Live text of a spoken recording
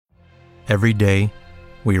Every day,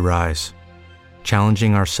 we rise,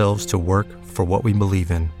 challenging ourselves to work for what we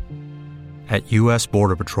believe in. At U.S.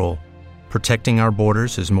 Border Patrol, protecting our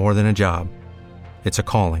borders is more than a job. It's a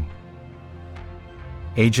calling.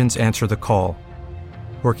 Agents answer the call,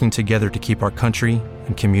 working together to keep our country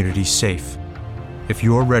and communities safe. If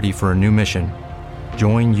you're ready for a new mission,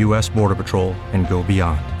 join U.S. Border Patrol and go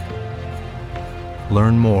beyond.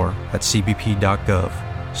 Learn more at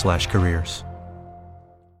cbp.gov/careers.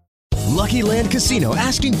 Lucky Land Casino,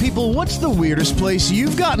 asking people, what's the weirdest place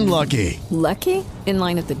you've gotten lucky? Lucky? In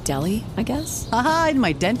line at the deli, I guess? Aha, in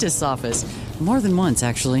my dentist's office. More than once,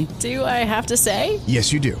 actually. Do I have to say?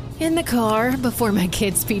 Yes, you do. In the car before my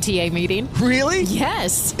kids' PTA meeting. Really?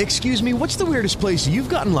 Yes. Excuse me, what's the weirdest place you've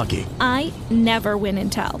gotten lucky? I never win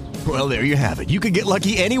and tell. Well, there you have it. You can get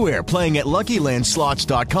lucky anywhere, playing at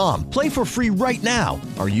LuckyLandSlots.com. Play for free right now.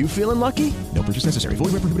 Are you feeling lucky? No purchase necessary.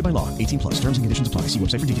 Void where prohibited by law. 18+. Terms and conditions apply. See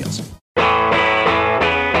website for details.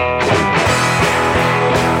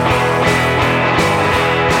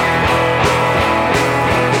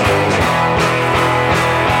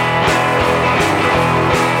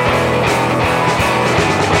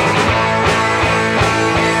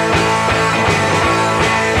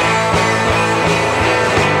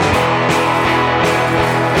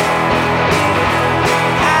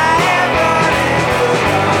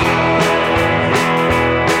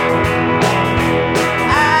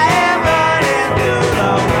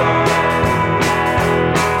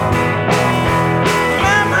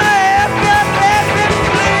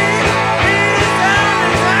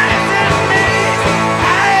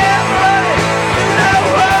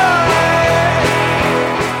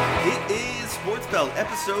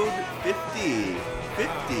 Episode 50.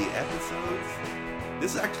 50 episodes.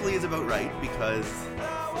 This actually is about right, because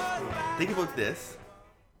think about this.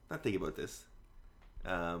 Not think about this.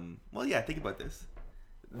 Well, yeah, think about this.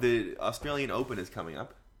 The Australian Open is coming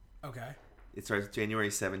up. Okay. It starts January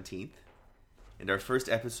 17th. And our first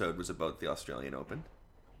episode was about the Australian Open.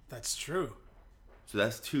 That's true. So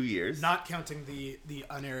that's 2 years. Not counting the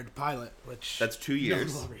unaired pilot, which... That's 2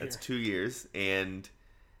 years. No That's 2 years. And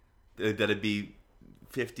that'd be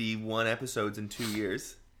 51 episodes in 2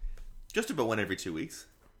 years. Just about one every 2 weeks.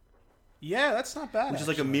 Yeah, that's not bad. Which is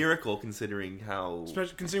like a miracle considering how...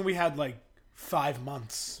 Especially considering we had like 5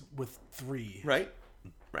 months with 3. Right.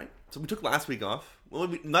 So we took last week off.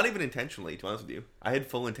 Well, not even intentionally, to be honest with you. I had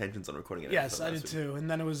full intentions on recording it. Yes, I did too.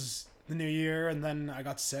 And then it was the new year, and then I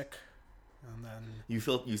got sick. And then... You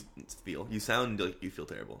sound like you feel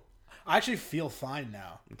terrible. I actually feel fine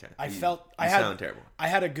now. Okay. I sound terrible. I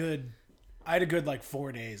had a good like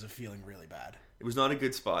 4 days of feeling really bad. It was not a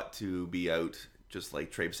good spot to be out just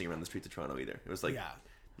like traipsing around the streets of Toronto either. It was like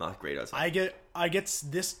not great outside. I get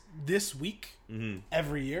this week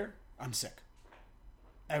every year I'm sick.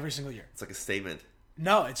 Every single year. It's like a statement.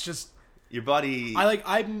 No, it's just your body.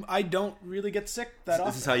 I don't really get sick that often.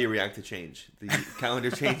 This is how you react to change. The calendar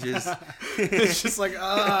changes. It's just like,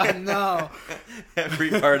 no. Every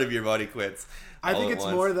part of your body quits. I think it's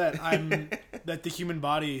more that that the human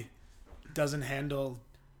body doesn't handle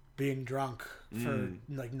being drunk for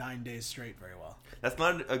like 9 days straight very well. That's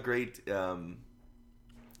not a great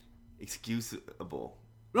excusable.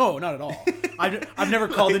 No, not at all. I've never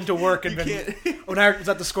called into work and been when I was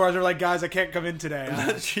at the scores. They're like, guys, I can't come in today.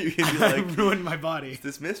 I ruined my body. It's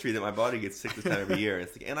this mystery that my body gets sick this time every year.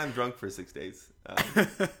 It's like, and I'm drunk for 6 days.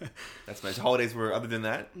 That's my holidays were. Other than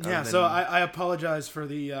that, so I apologize for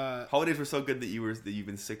the holidays were so good that you've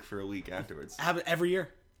been sick for a week afterwards. Every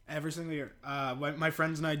year. Every single year. My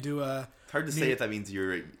friends and I do a... It's hard to say if that means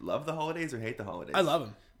you love the holidays or hate the holidays. I love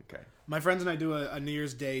them. Okay. My friends and I do a New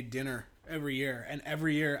Year's Day dinner every year. And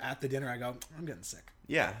every year at the dinner I go, I'm getting sick.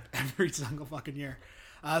 Yeah. Every single fucking year.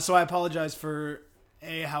 So I apologize for,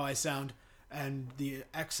 how I sound and the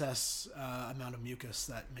excess amount of mucus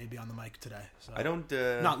that may be on the mic today. So I don't...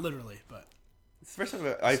 not literally, but... It's the first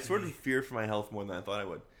time I sort of fear for my health more than I thought I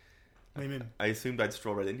would. What do you mean? I assumed I'd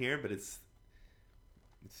stroll right in here, but it's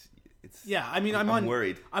yeah, I mean, I'm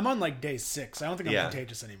worried. I'm on like day 6. I don't think I'm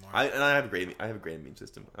contagious anymore. I have a great immune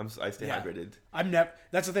system. I stay hydrated.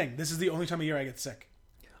 That's the thing. This is the only time of year I get sick.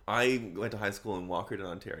 I went to high school in Walkerton,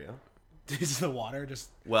 Ontario. Is the water just?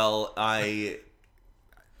 Well, that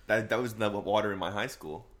was the water in my high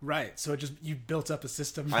school. Right. So you built up a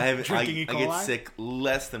system. I drinking I get sick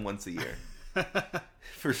less than once a year,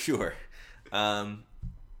 for sure.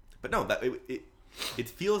 But no, it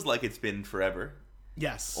feels like it's been forever.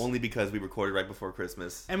 Yes. Only because we recorded right before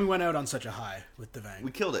Christmas. And we went out on such a high with the Vang. We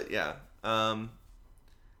killed it, yeah.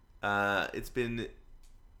 It's been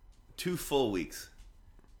 2 full weeks.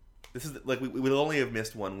 This is like we would only have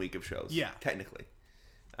missed 1 week of shows. Yeah. Technically.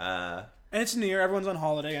 And it's New Year. Everyone's on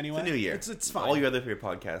holiday anyway. It's a New Year. It's fine. All your other favorite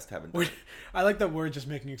podcasts haven't done. I like that we're just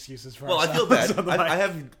making excuses for Well, I ourselves. feel bad. on the mic. I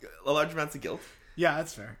have a large amounts of guilt, Yeah,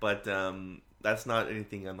 that's fair. but that's not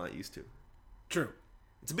anything I'm not used to. True.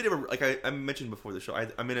 It's a bit of a like I mentioned before the show.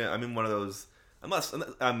 I'm in one of those.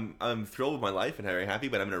 I'm thrilled with my life and very happy,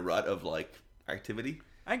 but I'm in a rut of like activity.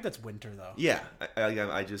 I think that's winter though. Yeah,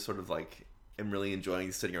 I just sort of like am really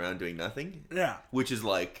enjoying sitting around doing nothing. Yeah. Which is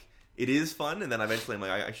like it is fun, and then eventually I'm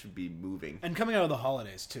like I should be moving. And coming out of the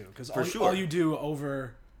holidays too, because sure. all you do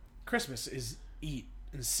over Christmas is eat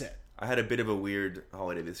and sit. I had a bit of a weird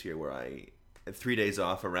holiday this year where I had 3 days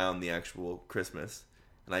off around the actual Christmas,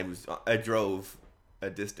 and I drove a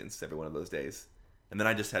distance every one of those days, and then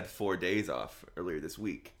I just had 4 days off earlier this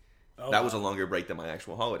week. That was a longer break than my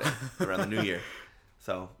actual holiday around the New Year.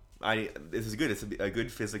 So this is good. It's a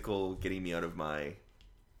good physical getting me out of my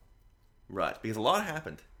rut because a lot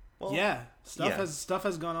happened. Well, Yeah, stuff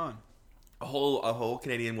has gone on. A whole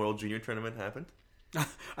Canadian World Junior Tournament happened.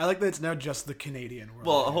 I like that it's now just the Canadian World.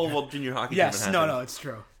 Well, a whole World Junior Hockey yes, Tournament happened. no, it's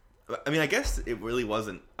true. I mean, I guess it really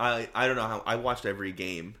wasn't. I don't know how. I watched every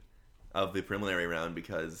game of the preliminary round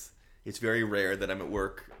because it's very rare that I'm at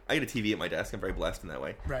work. I get a TV at my desk. I'm very blessed in that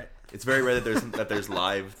way. Right. It's very rare that there's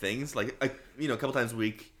live things like a couple times a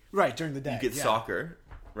week. Right during the day, You get soccer,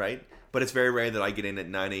 right? But it's very rare that I get in at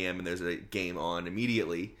 9 a.m. and there's a game on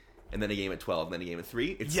immediately, and then a game at 12, and then a game at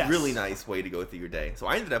 3. It's a really nice way to go through your day. So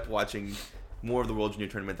I ended up watching more of the World Junior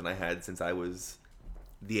Tournament than I had since I was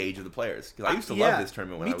the age of the players. Because I used to love this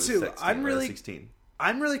tournament when I was 16.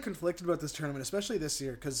 I'm really conflicted about this tournament, especially this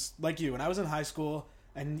year, because like you, when I was in high school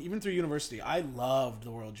and even through university, I loved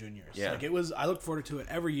the World Juniors. Yeah. I looked forward to it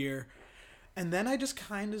every year. And then I just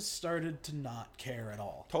kind of started to not care at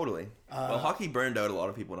all. Totally. Well, hockey burned out a lot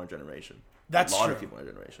of people in our generation. That's a lot true. of people in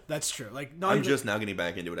our generation. That's true. Like, I'm just now getting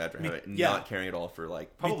back into it after not caring at all for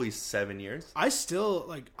like probably 7 years. I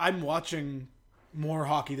still I'm watching more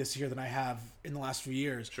hockey this year than I have in the last few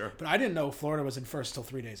years. Sure. But I didn't know Florida was in first till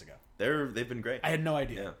 3 days ago. They've been great. I had no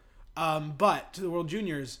idea. Yeah. But to the World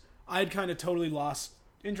Juniors, I had kind of totally lost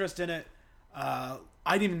interest in it.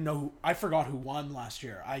 I didn't even know. I forgot who won last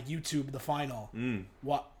year. I YouTubed the final.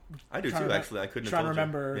 What I do too. Actually, I couldn't trying to have told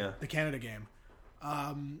remember the Canada game.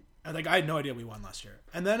 I had no idea we won last year.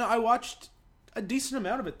 And then I watched a decent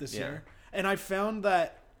amount of it this year, and I found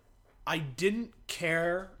that I didn't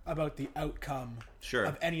care about the outcome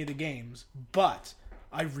of any of the games, but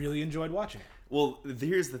I really enjoyed watching it. Well,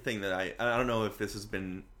 here's the thing that I don't know if this has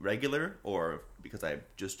been regular or because I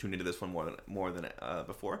just tuned into this one more than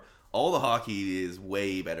before. All the hockey is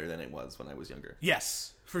way better than it was when I was younger.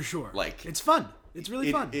 Yes, for sure. Like it's fun. It's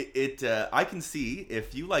really fun. I can see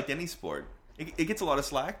if you liked any sport, it gets a lot of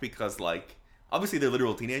slack because like obviously they're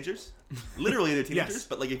literal teenagers, literally they're teenagers. Yes.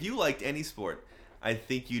 But like if you liked any sport, I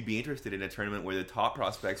think you'd be interested in a tournament where the top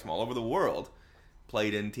prospects from all over the world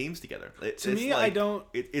played in teams together.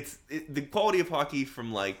 The quality of hockey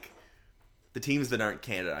from like the teams that aren't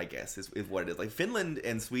Canada, I guess, is what it is. Like Finland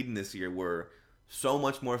and Sweden this year were so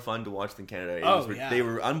much more fun to watch than Canada. They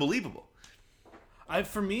were unbelievable.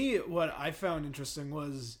 For me, what I found interesting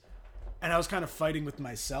was, and I was kind of fighting with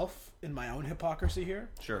myself in my own hypocrisy here.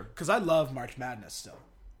 Sure. Because I love March Madness still.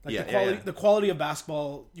 Like the the quality of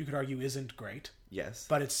basketball, you could argue, isn't great. Yes.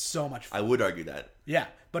 But it's so much fun. I would argue that. Yeah,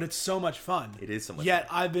 but it's so much fun. It is so much Yet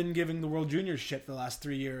fun. I've been giving the World Juniors shit for the last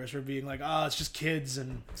 3 years for being like, it's just kids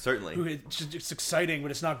and certainly it's exciting,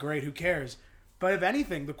 but it's not great. Who cares? But if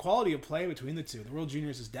anything, the quality of play between the two, the World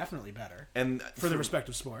Juniors is definitely better, and for the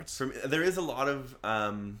respective sports. There is a lot of.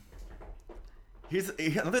 Here's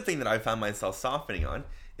another thing that I found myself softening on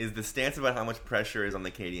is the stance about how much pressure is on the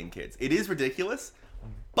Canadian kids. It is ridiculous,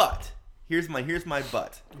 but here's my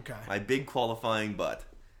but. Okay. My big qualifying but.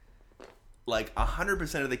 Like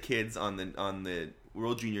 100% of the kids on the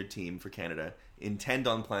World Junior team for Canada intend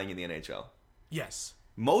on playing in the NHL. Yes.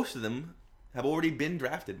 Most of them have already been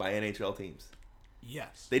drafted by NHL teams.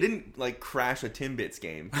 Yes. They didn't like crash a Timbits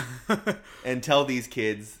game and tell these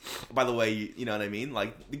kids, by the way, you know what I mean?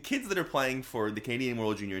 Like the kids that are playing for the Canadian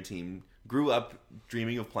World Junior team grew up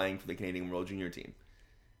dreaming of playing for the Canadian World Junior team.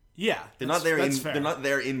 Yeah. They're not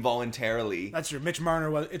there involuntarily. That's true. Mitch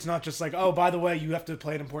Marner it's not just like, oh, by the way, you have to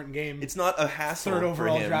play an important game. It's not a hassle. Third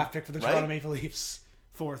overall for him, draft pick for the right? Toronto Maple Leafs.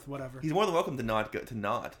 Fourth, whatever. He's more than welcome to not go to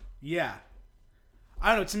not. Yeah. I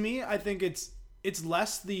don't know. To me, I think it's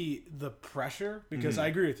less the pressure because I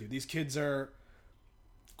agree with you. These kids are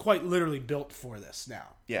quite literally built for this now.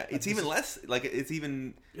 Yeah, it's even less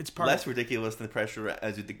less ridiculous than the pressure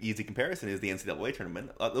as the easy comparison is the NCAA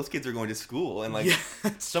tournament. Those kids are going to school and like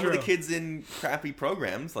some of the kids in crappy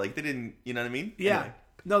programs, like they didn't, you know what I mean? Yeah. Anyway,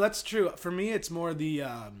 No, that's true. For me, it's more the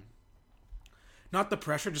not the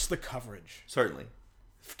pressure, just the coverage. Certainly.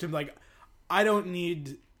 To like, I don't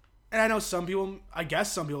need, and I know some people. I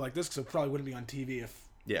guess some people like this because it probably wouldn't be on TV if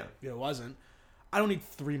it wasn't. I don't need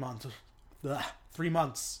 3 months. 3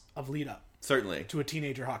 months of lead up. Certainly. To a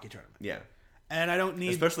teenager hockey tournament. Yeah. And I don't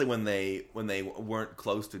need, especially when they weren't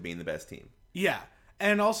close to being the best team. Yeah,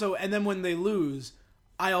 and then when they lose,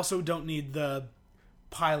 I also don't need the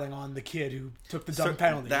piling on the kid who took the dumb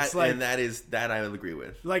penalty. That I will agree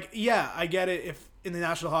with. Like, yeah, I get it. If in the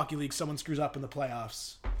National Hockey League someone screws up in the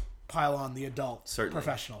playoffs, pile on the adult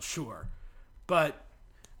professional, sure, but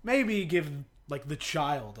maybe give like the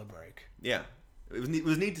child a break. Yeah, it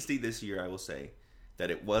was neat to see this year. I will say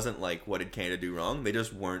that it wasn't like what did Canada do wrong. They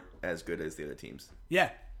just weren't as good as the other teams. Yeah,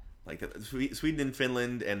 like Sweden and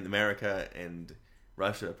Finland and America and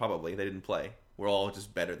Russia probably they didn't play. We're all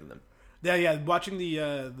just better than them. Yeah. Watching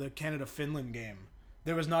the Canada-Finland game,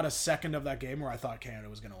 there was not a second of that game where I thought Canada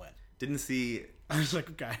was going to win. Didn't see. I was like,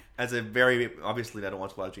 okay. As a very obviously, I don't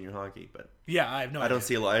watch a lot of junior hockey, but yeah, I have no idea. I don't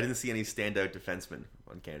see a lot. I didn't see any standout defensemen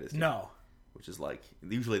on Canada's team. No, which is like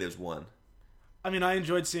usually there's one. I mean, I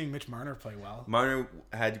enjoyed seeing Mitch Marner play well. Marner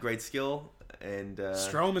had great skill, and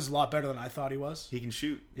Strome is a lot better than I thought he was. He can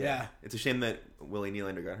shoot. Yeah. It's a shame that Willie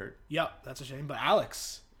Nylander got hurt. Yep, that's a shame. But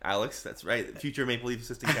Alex, that's right. Future Maple Leaf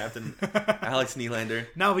assistant captain, Alex Nylander.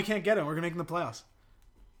 No, we can't get him. We're going to make him the playoffs.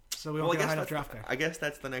 So we won't get a high enough draft pick. I guess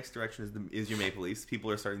that's the next direction is your Maple Leafs. People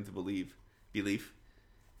are starting to believe. People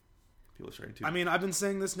are starting to. I mean, I've been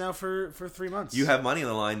saying this now for 3 months. You have money on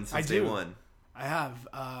the line since day one. I have.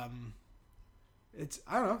 It's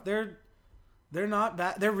I don't know. They're not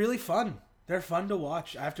bad. They're really fun. They're fun to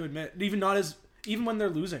watch. I have to admit, even when they're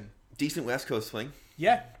losing. Decent West Coast swing.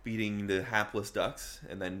 Yeah, beating the hapless Ducks,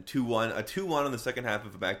 and then 2-1, a 2-1 in the second half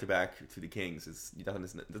of a back-to-back to the Kings is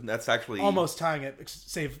that's actually almost tying it.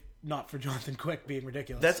 Save not for Jonathan Quick being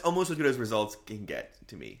ridiculous. That's almost as good as results can get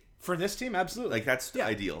to me for this team. Absolutely, like that's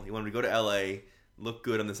ideal. You want to go to LA, look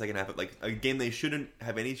good on the second half of like a game they shouldn't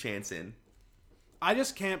have any chance in. I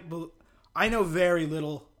just can't. I know very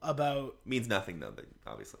little about. Means nothing though,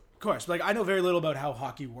 obviously. Of course, like I know very little about how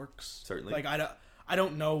hockey works. Certainly, like I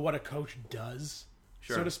don't know what a coach does.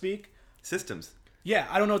 Sure. So to speak. Systems. Yeah,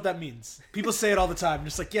 I don't know what that means. People say it all the time. I'm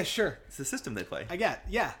just like, yeah, sure. It's the system they play. I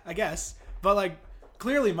guess. But like,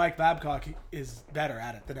 clearly Mike Babcock is better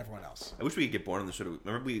at it than everyone else. I wish we could get Bourne on the show.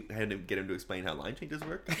 Remember we had to get him to explain how line changes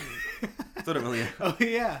work? Still don't really. Oh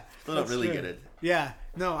yeah. Still don't really get it. Yeah.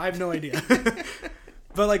 No, I have no idea.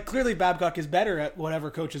 But like, clearly Babcock is better at whatever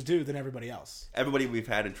coaches do than everybody else. Everybody we've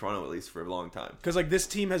had in Toronto, at least for a long time. Because like, this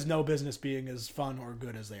team has no business being as fun or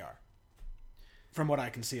good as they are. From what I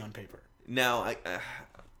can see on paper. Now, I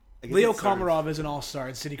Leo Komarov is an all-star,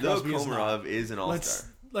 and Sidney Crosby is not. Leo Komarov is an all-star.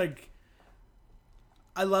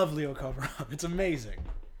 I love Leo Komarov. It's amazing.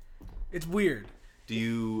 It's weird.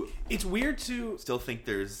 It's weird to still think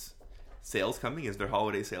there's sales coming. Is there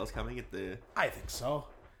holiday sales coming at the? I think so.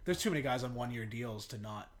 There's too many guys on 1-year deals to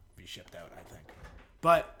not be shipped out, I think.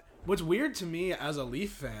 But what's weird to me as a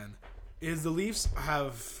Leaf fan is the Leafs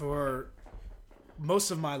have, for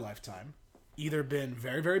most of my lifetime, either been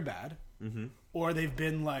very, very bad, or they've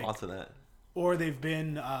been like lots of that, or they've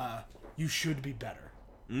been you should be better.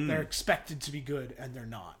 They're expected to be good, and they're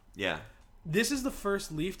not. Yeah, this is the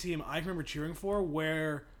first Leaf team I remember cheering for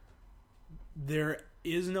where there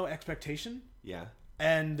is no expectation. Yeah,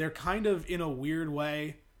 and they're kind of in a weird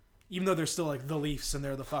way, even though they're still like the Leafs and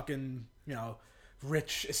they're the fucking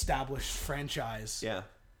rich established franchise. Yeah,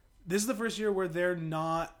 this is the first year where they're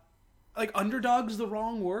not like underdog's the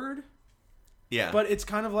wrong word. Yeah. But it's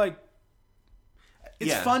kind of like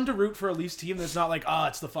it's fun to root for a Leafs team that's not like,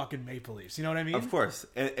 it's the fucking Maple Leafs. You know what I mean? Of course.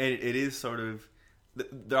 And it is sort of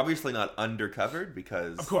they're obviously not undercovered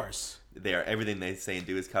because of course everything they say and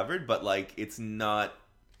do is covered, but like it's not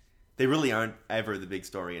they really aren't ever the big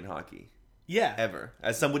story in hockey. Yeah. Ever.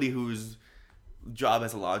 As somebody whose job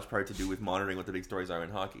has a large part to do with monitoring what the big stories are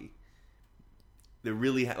in hockey. They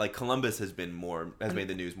really like Columbus has made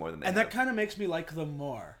the news more than they have. And that kind of makes me like them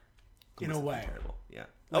more. In a way. Terrible. Yeah.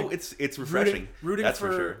 Like, it's refreshing. Rooting that's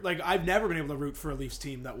for sure. Like I've never been able to root for a Leafs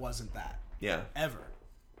team that wasn't that. Yeah. Ever.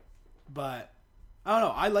 But I don't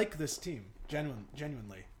know. I like this team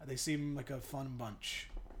genuinely. They seem like a fun bunch,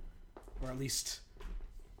 or at least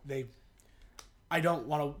I don't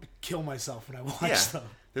want to kill myself when I watch them.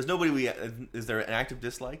 There's nobody is there an active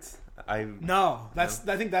dislikes? I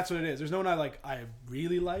think that's what it is. There's no one I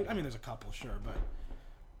really like. I mean, there's a couple, sure, but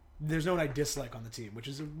there's no one I dislike on the team, which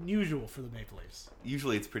is unusual for the Maple Leafs.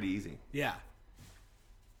 Usually it's pretty easy. Yeah.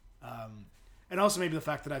 And also maybe the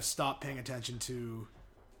fact that I've stopped paying attention to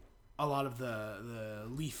a lot of the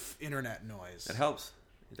Leaf internet noise. It helps.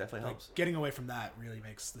 It definitely helps. Getting away from that really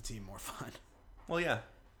makes the team more fun. Well, yeah.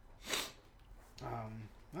 I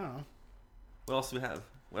don't know. What else do we have?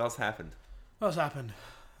 What else happened? What else happened?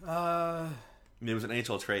 I mean, it was an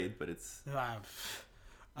NHL trade, but it's... I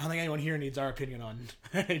don't think anyone here needs our opinion on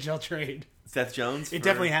NHL trade. Seth Jones. It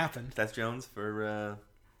definitely happened. Seth Jones for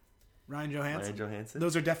Ryan Johansson. Ryan Johansson.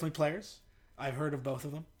 Those are definitely players. I've heard of both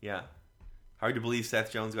of them. Yeah. Hard to believe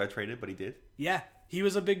Seth Jones got traded, but he did. Yeah. He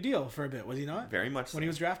was a big deal for a bit, was he not? Very much so. When he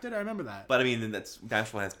was drafted? I remember that. But I mean,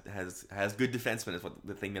 Nashville has good defensemen is what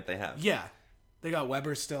the thing that they have. Yeah. They got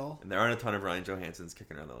Weber still. And there aren't a ton of Ryan Johanssons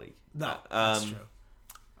kicking around the league. No, that's true.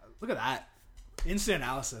 Look at that. Instant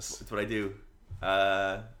analysis. That's what I do.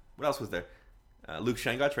 What else was there? Luke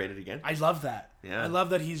Schenn got traded again. I love that. Yeah. I love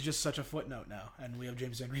that he's just such a footnote now, and we have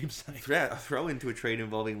James Van Riemsdyk. Yeah, throw into a trade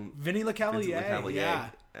involving Vinny Lecavalier, yeah.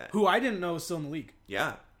 Who I didn't know was still in the league.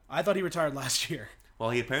 Yeah. I thought he retired last year. Well,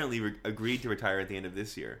 he apparently agreed to retire at the end of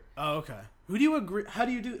this year. Oh, okay. Who do you agree?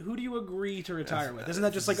 Who do you agree to retire with? Isn't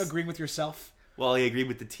that just like agreeing with yourself? Well, he agreed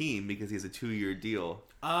with the team because he has a 2-year deal.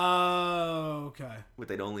 Oh, okay. But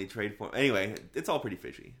they'd only trade for him. Anyway, it's all pretty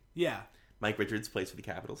fishy. Yeah. Mike Richards plays for the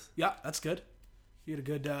Capitals. Yeah, that's good. He had a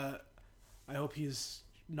good. I hope he's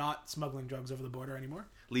not smuggling drugs over the border anymore.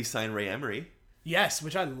 Leafs signed Ray Emery. Yes,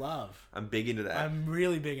 which I love. I'm big into that. I'm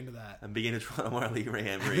really big into that. I'm big into Toronto Marley Ray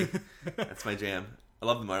Emery. That's my jam. I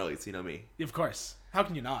love the Marlies, you know me. Of course. How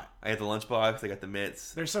can you not? I got the lunchbox. I got the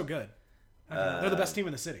mitts. They're so good. They're the best team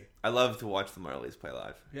in the city. I love to watch the Marlies play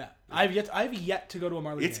live. Yeah, I've yet to go to a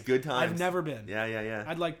Marley game. It's good times. I've never been. Yeah.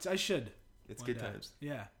 I should. It's good times.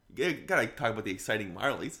 Yeah. You gotta talk about the exciting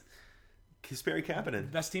Marlies. Kasperi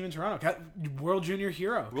Kapanen. Best team in Toronto. World Junior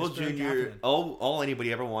hero. World Kasperi Junior. Kapanen. All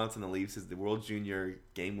anybody ever wants in the Leafs is the World Junior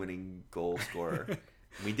game-winning goal scorer.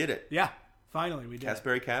 We did it. Yeah. Finally, we did.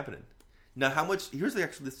 Kasperi Kapanen. Now, how much... Here's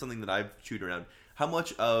actually something that I've chewed around. How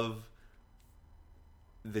much of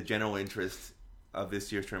the general interest of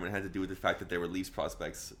this year's tournament had to do with the fact that there were Leafs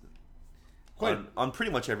prospects on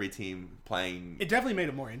pretty much every team playing... It definitely made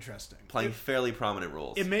it more interesting. Playing fairly prominent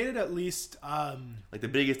roles. It made it at least... like the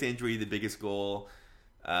biggest injury, the biggest goal,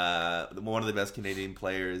 one of the best Canadian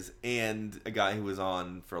players, and a guy who was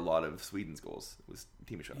on for a lot of Sweden's goals was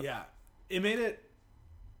Timo Schaub. Yeah. It made it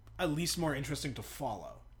at least more interesting to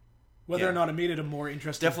follow. Whether or not it made it a more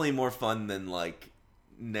interesting... Definitely more fun than, like,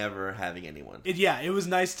 never having anyone. It was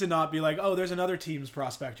nice to not be like, oh, there's another team's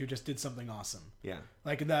prospect who just did something awesome. Yeah.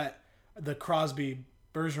 Like the Crosby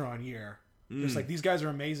Bergeron year. It's like, these guys are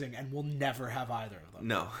amazing, and we'll never have either of them.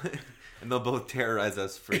 No. And they'll both terrorize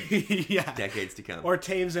us for decades to come. Or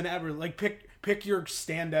Taves and Ever. Like, pick your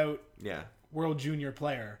standout World Junior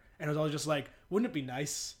player. And it was always just like, wouldn't it be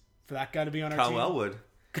nice for that guy to be on our Kyle team? Wellwood.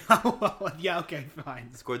 Yeah, okay,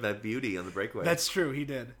 fine. Scored that beauty on the breakaway. That's true, he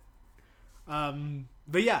did.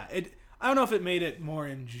 But yeah, I don't know if it made it more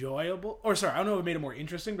enjoyable. Or sorry, I don't know if it made it more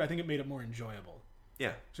interesting, but I think it made it more enjoyable.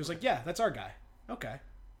 Yeah. So it's like, yeah, that's our guy. Okay.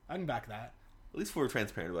 I can back that. At least we were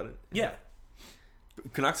transparent about it. Yeah.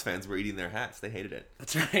 Canucks fans were eating their hats. They hated it.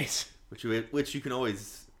 That's right. Which you can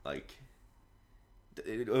always, like...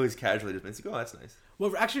 It always casually just makes you go, oh, that's nice.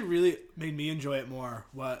 What actually really made me enjoy it more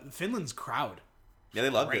was Finland's crowd. Yeah, they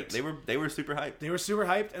loved it. They were super hyped. They were super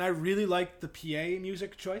hyped, and I really liked the PA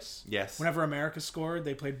music choice. Yes. Whenever America scored,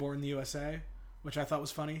 they played "Born in the USA," which I thought was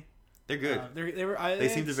funny. They're good. They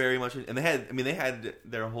seemed to very much, and they had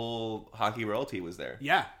their whole hockey royalty was there.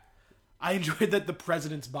 Yeah, I enjoyed that the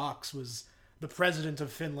president's box was the president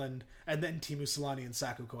of Finland, and then Teemu Selanne and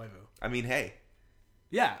Saku Koivu. I mean, hey.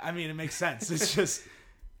 Yeah, I mean it makes sense. It's just,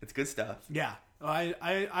 it's good stuff. Yeah,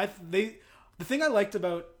 the thing I liked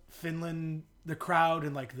about Finland, the crowd,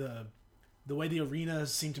 and like the way the arena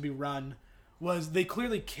seemed to be run was they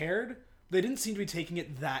clearly cared. They didn't seem to be taking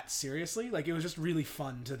it that seriously. Like, it was just really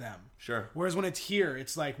fun to them. Sure. Whereas when it's here,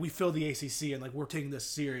 it's like we fill the ACC and like we're taking this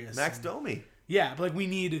serious. Max Domi. Yeah, but like we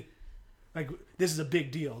need, like, this is a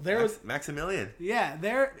big deal. Maximilian. Yeah,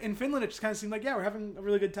 there in Finland, it just kind of seemed like, yeah, we're having a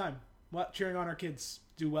really good time. Cheering on our kids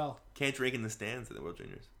do well. Can't drink in the stands at the World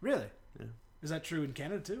Juniors. Really? Yeah. Is that true in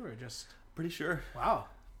Canada too, or just? Pretty sure. Wow.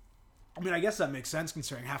 I mean, I guess that makes sense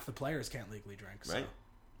considering half the players can't legally drink. So. Right.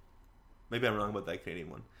 Maybe I'm wrong about that Canadian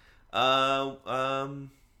one.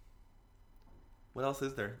 What else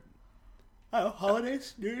is there? Oh,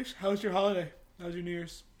 holidays, New Year's. How was your holiday? How was your New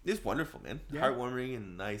Year's? It's wonderful, man. Yeah. Heartwarming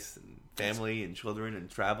and nice, and family and children and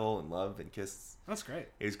travel and love and kisses. That's great.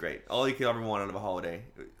 It was great. All you could ever want out of a holiday.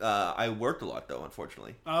 I worked a lot though,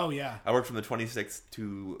 unfortunately. Oh yeah. I worked from the 26th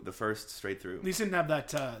to the 1st straight through. At least didn't have that.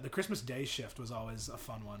 The Christmas Day shift was always a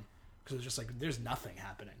fun one because it was just like there's nothing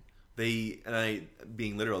happening.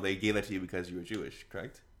 Being literal, they gave that to you because you were Jewish,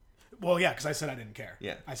 correct? Well, yeah, because I said I didn't care.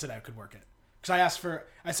 Yeah. I said I could work it. Because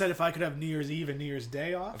I said if I could have New Year's Eve and New Year's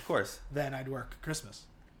Day off, Of course. then I'd work Christmas,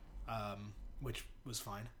 which was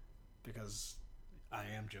fine because I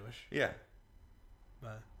am Jewish. Yeah.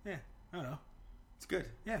 But yeah, I don't know. It's good.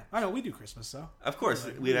 Yeah, I know we do Christmas though. Of course,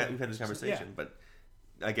 Like, we've had this conversation, yeah. but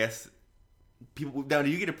I guess people now. Do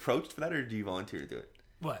you get approached for that, or do you volunteer to do it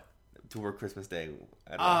What? to work Christmas Day?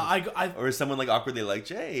 Or is someone like awkwardly like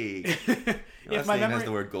Jay? If my name memory has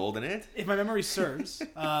the word gold in it. if my memory serves,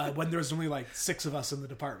 when there was only like 6 of us in the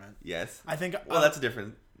department. Yes. I think. Well, that's a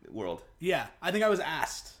different world. Yeah, I think I was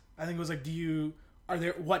asked. I think it was like,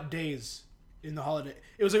 what days in the holiday?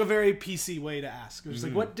 It was like a very PC way to ask. It was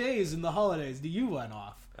like, what days in the holidays do you want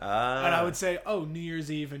off? And I would say, oh, New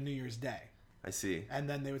Year's Eve and New Year's Day. I see. And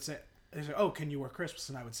then they would say, oh, can you work Christmas?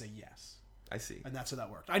 And I would say yes. I see. And that's how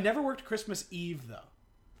that worked. I never worked Christmas Eve though.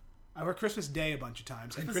 I worked Christmas Day a bunch of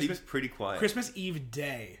times. Christmas and Eve's pretty quiet. Christmas Eve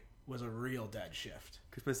Day was a real dead shift.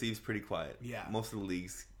 Christmas Eve's pretty quiet. Yeah. Most of the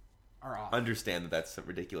leagues Are off. understand that that's a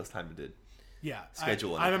ridiculous time to do. Yeah.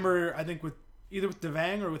 Schedule I anything. remember, I think either with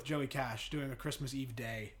Devang or with Joey Cash doing a Christmas Eve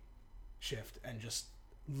Day shift and just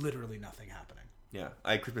literally nothing happening. Yeah.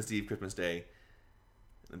 I had Christmas Eve, Christmas Day,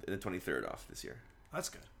 and the 23rd off this year. That's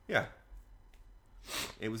good. Yeah.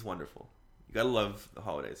 It was wonderful. You gotta love the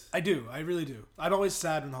holidays. I do. I really do. I'm always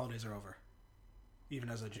sad when the holidays are over. Even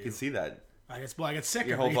as a Jew. You can see that. I get sick.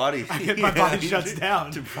 Your whole body. My body shuts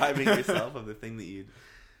down. Depriving yourself of the thing that you...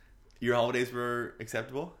 Your holidays were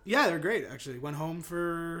acceptable? Yeah, they're great, actually. Went home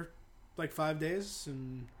for like 5 days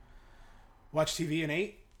and watched TV and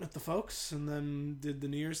ate with the folks and then did the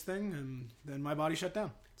New Year's thing and then my body shut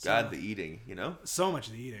down. God, the eating, you know? So much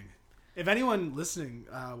of the eating. If anyone listening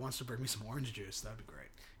wants to bring me some orange juice, that'd be great.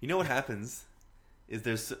 You know what happens is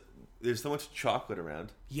there's so much chocolate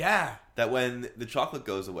around Yeah. that when the chocolate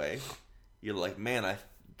goes away, you're like, man, I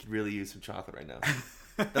could really use some chocolate right now.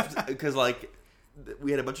 Because like we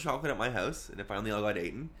had a bunch of chocolate at my house, and it finally all got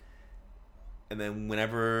eaten. And then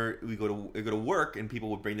whenever we go to work, and people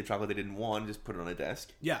would bring the chocolate they didn't want, just put it on a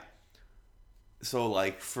desk. Yeah. So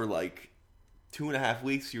like for like 2.5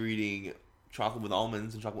 weeks, you're eating chocolate with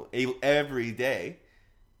almonds and chocolate every day.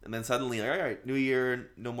 And then suddenly, all right, New Year,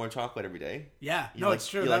 no more chocolate every day. Yeah. You're No, like, it's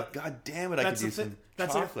true. You're like, God damn it, I could use some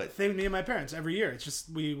that's chocolate. the thing with me and my parents every year. It's just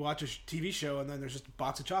we watch a TV show and then there's just a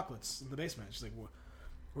box of chocolates in the basement. It's just like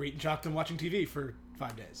we're eating chocolate and watching TV for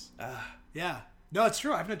 5 days. Yeah. No, it's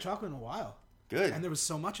true. I haven't had chocolate in a while. Good. And there was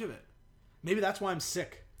so much of it. Maybe that's why I'm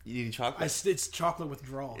sick. You need chocolate? It's chocolate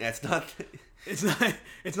withdrawal. Yeah, it's not...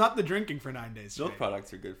 It's not the drinking for 9 days straight. Milk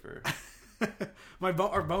products are good for...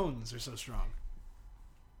 Our bones are so strong.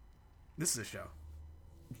 This is a show.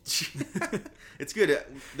 It's good.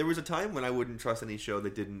 There was a time when I wouldn't trust any show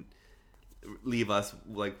that didn't leave us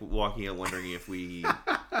like walking out wondering if we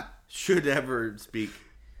should ever speak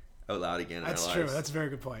out loud again in That's our true. lives. That's a very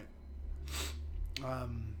good point. Oh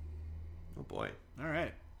boy. All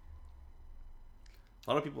right. A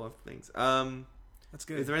lot of people have things. That's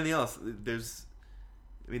good. Is there anything else? There's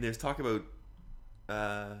talk about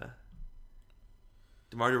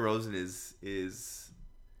DeMar DeRozan is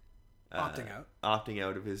opting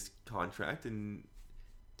out of his contract and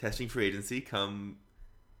testing free agency come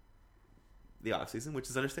the offseason, which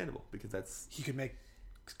is understandable because he could make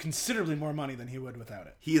considerably more money than he would without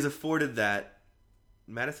it. He is afforded that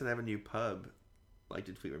Madison Avenue pub, like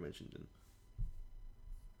did Fleetwood mentioned.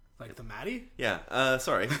 Like the Maddie? Yeah.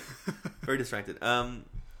 Sorry, very distracted.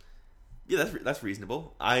 Yeah, that's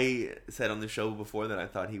reasonable. I said on the show before that I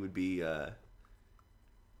thought he would be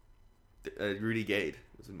Rudy Gay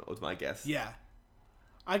was my guess. Yeah,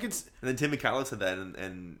 I could. And then Tim McCallum said that,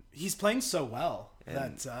 and he's playing so well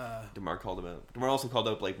and that DeMar called him out. DeMar also called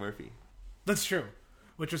out Blake Murphy. That's true,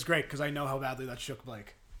 which was great because I know how badly that shook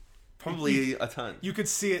Blake. Probably a ton. You could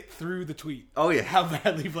see it through the tweet. Oh yeah, how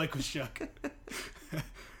badly Blake was shook.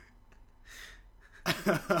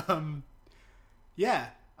 Yeah.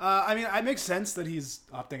 I mean, it makes sense that he's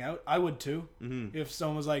opting out. I would too. Mm-hmm. If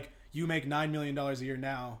someone was like, you make $9 million a year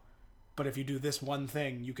now, but if you do this one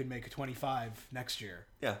thing, you can make 25 next year.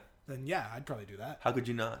 Yeah. Then yeah, I'd probably do that. How could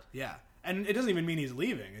you not? Yeah. And it doesn't even mean he's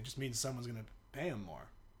leaving. It just means someone's going to pay him more,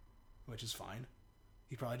 which is fine.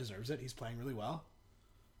 He probably deserves it. He's playing really well.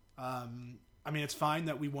 I mean, it's fine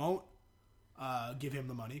that we won't give him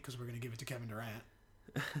the money because we're going to give it to Kevin Durant.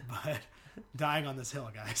 But dying on this hill,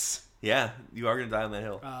 guys. Yeah, you are going to die on that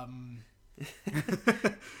hill.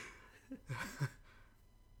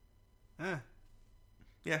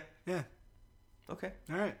 Yeah. Okay.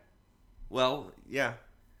 All right. Well, yeah.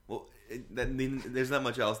 Well, there's not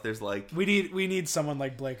much else. There's like We need someone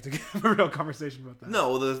like Blake to have a real conversation about that.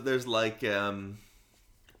 no. There's like trying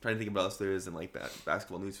to think of what else there is in like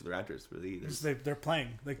basketball news for the Raptors. Really, They're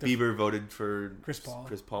playing. Like Bieber voted for Chris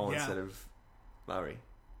Paul. Yeah. Instead of Lowry.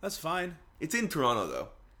 That's fine. It's in Toronto though.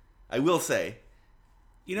 I will say.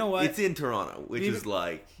 You know what? It's in Toronto, which is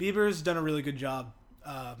like Bieber's done a really good job.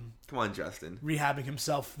 Come on, Justin. Rehabbing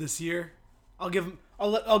himself this year. I'll give him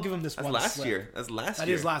this That's one. last slip. year. That's last That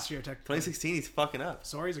year. is last year, technically. 2016. He's fucking up.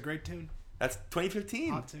 Sorry's a great tune. That's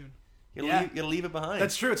 2015. Hot tune. You gotta leave it behind.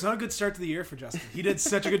 That's true. It's not a good start to the year for Justin. He did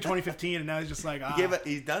such a good 2015, and now he's just like,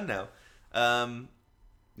 He's done now.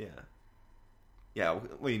 Yeah. I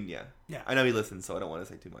mean, yeah. I know he listens, so I don't want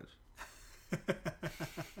to say too much.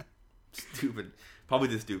 Stupid. Probably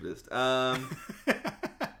the stupidest. Alex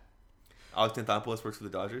Anthopoulos works for the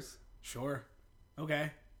Dodgers. Sure.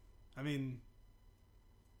 Okay. I mean,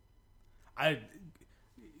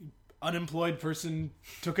 unemployed person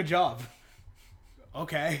took a job.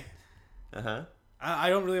 Okay. Uh-huh. I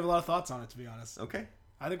don't really have a lot of thoughts on it, to be honest. Okay.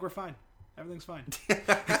 I think we're fine. Everything's fine.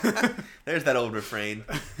 There's that old refrain.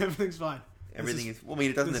 Everything's fine. Everything is. Well, I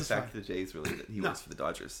mean, it doesn't this is affect fine. the Jays really that he works for the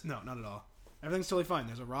Dodgers. No, not at all. Everything's totally fine.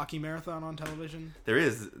 There's a Rocky Marathon on television. There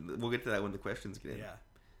is. We'll get to that when the questions get in. Yeah.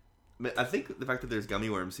 I think the fact that there's gummy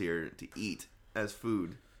worms here to eat as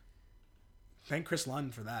food. Thank Chris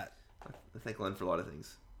Lund for that. I thank Len for a lot of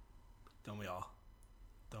things. Don't we all?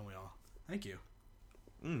 Thank you.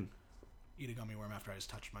 Eat a gummy worm after I just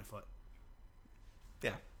touched my foot.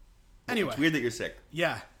 Yeah. Anyway. It's weird that you're sick.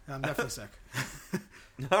 Yeah, I'm definitely sick.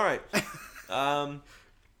 All right.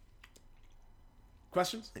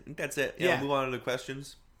 Questions? I think that's it. Yeah. We'll move on to the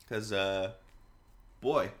questions. Because,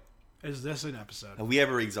 boy, Is this an episode? have we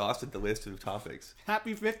ever exhausted the list of topics?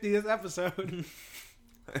 Happy 50th episode.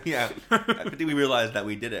 Yeah. I think we realized that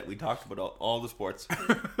we did it. We talked about all the sports.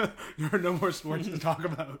 There are no more sports to talk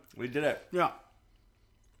about. We did it. Yeah.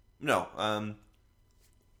 No.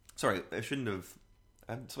 Sorry, I shouldn't have.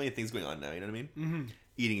 I have so many things going on now, you know what I mean? Mm-hmm.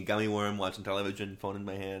 Eating a gummy worm, watching television, phone in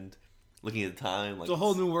my hand, looking at the time. Like It's a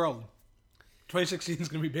whole new world. 2016 is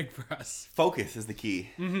going to be big for us. Focus is the key.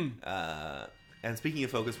 Mm-hmm. And speaking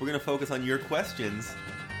of focus, we're going to focus on your questions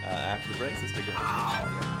after the break. So stick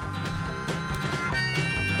around.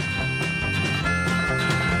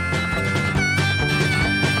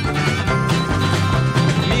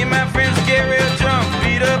 Me and my friends get real drunk,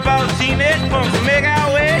 beat up all the teenage punks, and make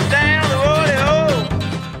our way down the rodeo.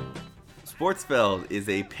 Sportsfeld is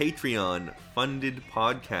a Patreon-funded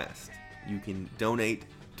podcast. You can donate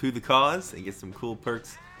to the cause and get some cool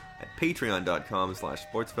perks at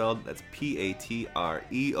patreon.com/sportsfeld. That's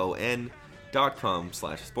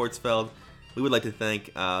patreon.com/sportsfeld. We would like to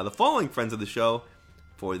thank the following friends of the show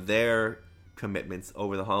for their commitments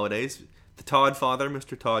over the holidays. The Todd Father,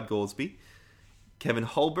 Mr. Todd Goldsby, Kevin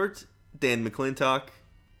Hulbert, Dan McClintock,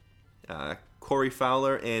 Corey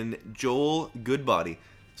Fowler, and Joel Goodbody.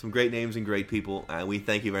 Some great names and great people, and we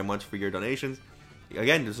thank you very much for your donations.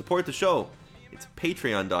 Again, to support the show, it's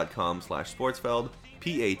patreon.com/sportsfeld,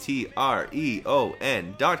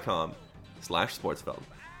 patreon.com/sportsfeld.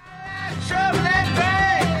 Trouble and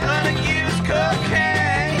pain, unused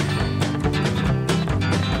cocaine.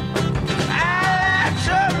 I like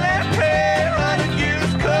trouble and pain,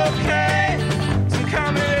 unused cocaine. Some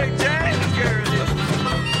comic James girls.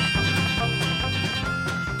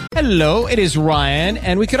 Hello, it is Ryan,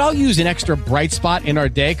 and we could all use an extra bright spot in our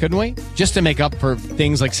day, couldn't we? Just to make up for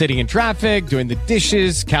things like sitting in traffic, doing the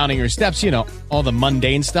dishes, counting your steps, all the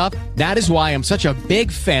mundane stuff. That is why I'm such a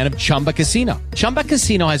big fan of Chumba Casino. Chumba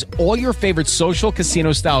Casino has all your favorite social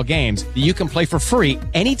casino-style games that you can play for free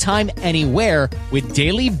anytime, anywhere with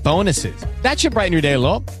daily bonuses. That should brighten your day a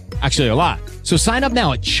little. Actually, a lot. So sign up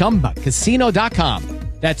now at ChumbaCasino.com.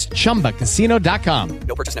 That's ChumbaCasino.com.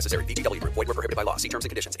 No purchase necessary. VGW Group. Void where prohibited by law. See terms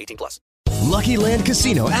and conditions. 18+. Lucky Land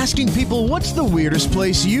Casino, asking people, what's the weirdest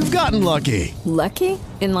place you've gotten lucky? Lucky?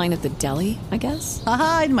 In line at the deli, I guess?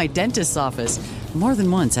 Aha, in my dentist's office. More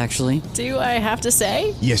than once, actually. Do I have to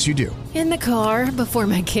say? Yes, you do. In the car before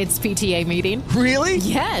my kids' PTA meeting. Really?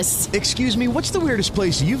 Yes. Excuse me, what's the weirdest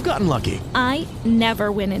place you've gotten lucky? I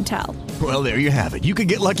never win and tell. Well, there you have it. You can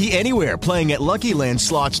get lucky anywhere, playing at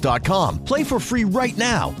LuckyLandSlots.com. Play for free right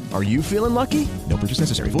now. Are you feeling lucky? No purchase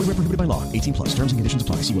necessary. Void where prohibited by law. 18+. Terms and conditions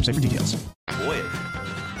apply. See website for details. Boy,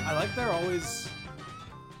 I like they're always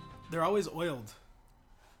oiled.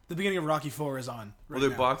 The beginning of Rocky IV is on. well, they're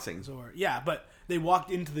boxing. So, yeah, but they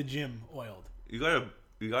walked into the gym oiled. You gotta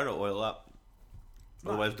oil up.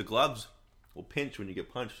 Otherwise, the gloves will pinch when you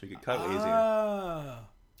get punched, so you get cut easier. Ah.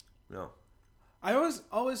 No. I always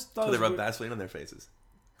thought So they it was rub weird. Vaseline on their faces.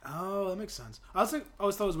 Oh, that makes sense. I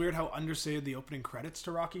always thought it was weird how understated the opening credits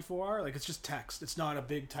to Rocky 4 are. Like, it's just text. It's not a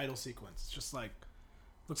big title sequence. It's just like,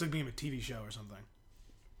 looks like being a TV show or something.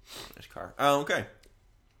 Nice car. Oh, okay.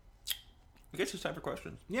 I guess it's time for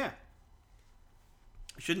questions. Yeah.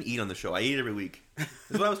 I shouldn't eat on the show. I eat every week. This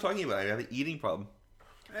is what I was talking about. I have an eating problem.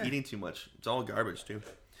 Eating too much. It's all garbage, too.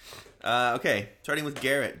 Okay, starting with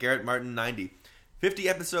Garrett. Garrett Martin, 90. 50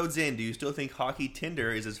 episodes in, do you still think Hockey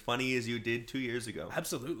Tinder is as funny as you did 2 years ago?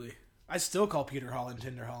 Absolutely. I still call Peter Holland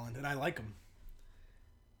Tinder Holland, and I like him.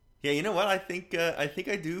 Yeah, you know what? I think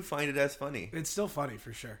I do find it as funny. It's still funny,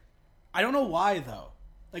 for sure. I don't know why, though.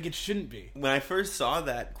 Like, it shouldn't be. When I first saw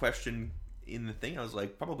that question in the thing, I was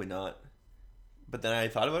like, probably not. But then I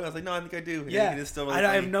thought about it, I was like, no, I think I do. Yeah. I think it is still really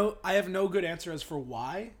funny. I have no good answer as for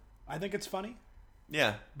why I think it's funny.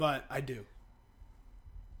 Yeah. But I do.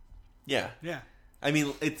 Yeah. Yeah. I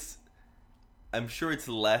mean, I'm sure it's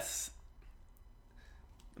less...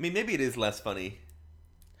 I mean, maybe it is less funny.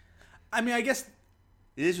 I mean, I guess...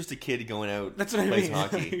 It is just a kid going out That's what I plays mean.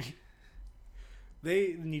 hockey.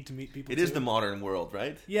 They need to meet people, It is the modern world,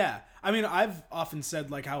 right? Yeah. I mean, I've often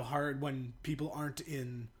said, like, how hard when people aren't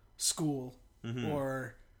in school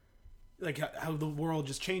or, like, how the world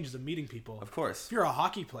just changes of meeting people. Of course. If you're a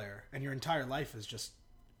hockey player and your entire life is just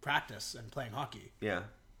practice and playing hockey, Yeah.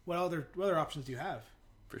 what other options do you have?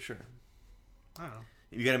 For sure. I don't know.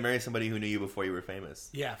 You got to marry somebody who knew you before you were famous.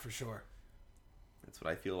 Yeah, for sure. That's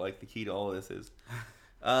what I feel like the key to all of this is.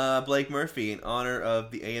 Blake Murphy, in honor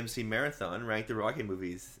of the AMC Marathon, ranked the Rocky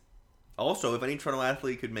movies. Also, if any Toronto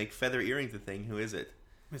athlete could make feather earrings a thing, who is it?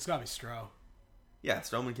 It's got to be Stroh. Yeah,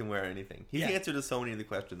 Strowman can wear anything. He's the answer to so many of the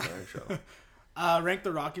questions on our show. Rank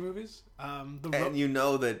the Rocky movies. And you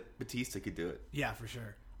know that Batista could do it. Yeah, for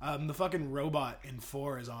sure. The fucking robot in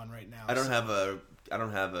 4 is on right now. I don't have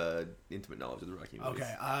a intimate knowledge of the Rocky movies.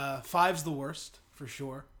 Okay, 5's the worst for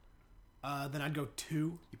sure. Then I'd go 2.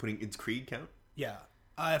 You putting its Creed count? Yeah.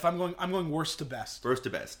 If I'm going worst to best. Worst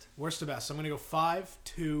to best. Worst to best. So I'm gonna go 5,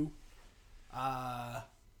 2,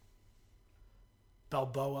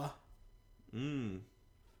 Balboa.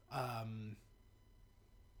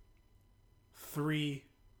 3,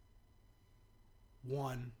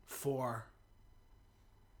 1, 4,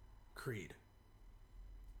 Creed.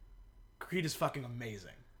 Creed is fucking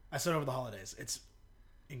amazing. I saw it over the holidays. It's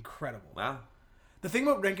incredible. Wow. The thing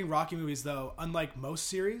about ranking Rocky movies, though, unlike most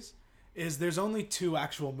series, is there's only 2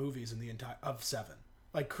 actual movies in the entire of 7.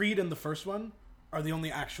 Like Creed and the first one are the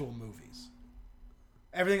only actual movies.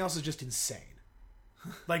 Everything else is just insane.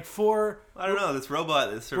 Like 4, I don't know. This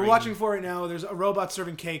robot is serving... We're watching 4 right now. There's a robot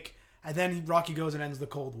serving cake, and then Rocky goes and ends the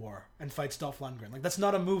Cold War and fights Dolph Lundgren. Like, that's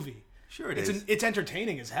not a movie. Sure it is. It's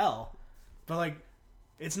entertaining as hell, but like,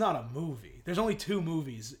 it's not a movie. There's only 2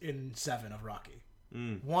 movies in 7 of Rocky.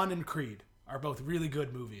 1 and Creed are both really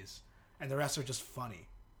good movies, and the rest are just funny,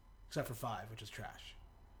 except for 5, which is trash.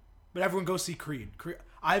 But everyone go see Creed.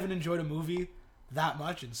 I haven't enjoyed a movie that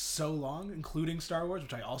much in so long, including Star Wars,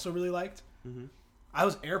 which I also really liked. Mm-hmm. I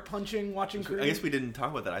was air punching watching Creed. I guess we didn't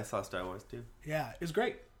talk about that. I saw Star Wars too. Yeah, it was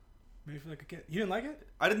great. Made me feel like a kid. You didn't like it?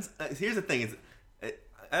 I didn't. Here's the thing: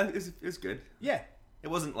 it was good. Yeah, it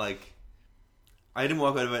wasn't like I didn't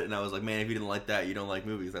walk out of it and I was like, man, if you didn't like that, you don't like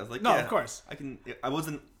movies. I was like, no, yeah, of course.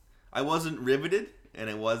 I wasn't riveted, and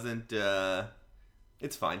it wasn't.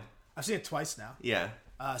 It's fine. I've seen it twice now. Yeah.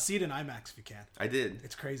 See it in IMAX if you can. I did.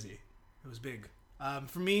 It's crazy. It was big.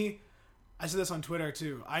 For me, I said this on Twitter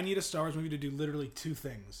too. I need a Star Wars movie to do literally 2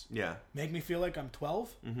 things. Yeah. Make me feel like I'm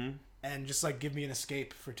 12, and just like give me an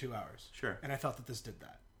escape for 2 hours. Sure. And I felt that this did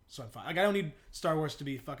that, so I'm fine. Like I don't need Star Wars to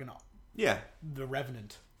be fucking The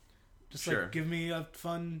Revenant. Just like give me a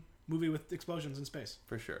fun movie with explosions in space.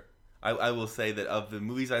 For sure. I will say that of the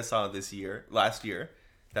movies I saw last year,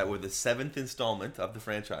 that were the 7th installment of the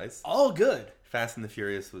franchise, all good. Fast and the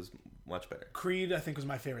Furious was much better. Creed, I think, was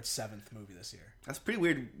my favorite 7th movie this year. That's pretty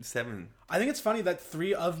weird. 7. I think it's funny that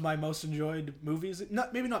 3 of my most enjoyed movies,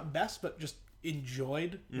 maybe not best, but just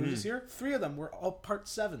enjoyed movies this year, 3 of them were all part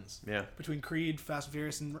 7s. Yeah. Between Creed, Fast and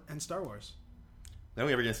Furious, and Star Wars. Now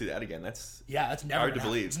we're ever going to see that again. That's never hard to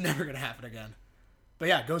believe. It's never going to happen again. But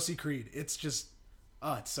yeah, go see Creed. It's just,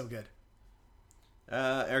 it's so good.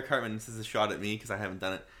 Eric Hartman, this is a shot at me because I haven't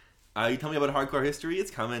done it. You tell me about Hardcore History. It's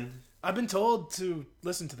coming. I've been told to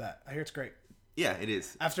listen to that. I hear it's great. Yeah, it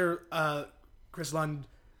is. After Chris Lund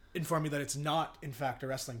informed me that it's not, in fact, a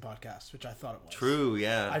wrestling podcast, which I thought it was. True,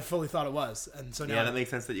 yeah. I fully thought it was. And so now... Yeah, that makes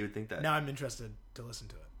sense that you would think that. Now I'm interested to listen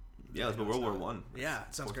to it. Yeah, it was about World War One. Yeah,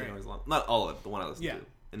 it sounds great. Long. Not all of it, the one I listened to.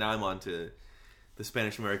 And now I'm on to the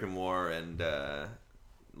Spanish-American War and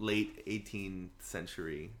late 18th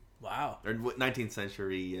century... Wow. Or 19th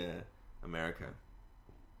century America.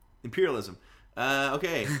 Imperialism.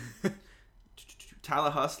 Okay.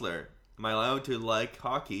 Tala Hustler. Am I allowed to like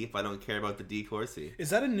hockey if I don't care about the D Corsi?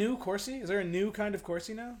 Is that a new Corsi? Is there a new kind of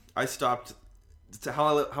Corsi now? I stopped.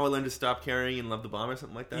 How I learned to stop caring and love the bomb or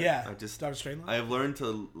something like that. Yeah. I just Stop straight line? I've learned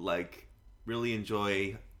to like really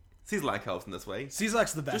enjoy. Cieslak helps in this way.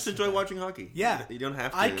 Cieslak's the best. Just enjoy watching hockey. Yeah. You don't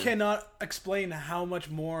have to. I cannot explain how much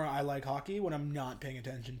more I like hockey when I'm not paying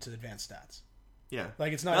attention to advanced stats. Yeah.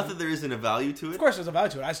 Like, it's not... Not that there isn't a value to it. Of course there's a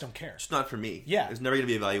value to it. I just don't care. It's not for me. Yeah. There's never going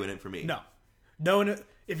to be a value in it for me. No. No,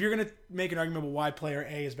 if you're going to make an argument about why player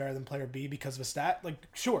A is better than player B because of a stat, like,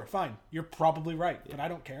 sure, fine. You're probably right, but I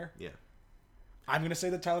don't care. Yeah. I'm going to say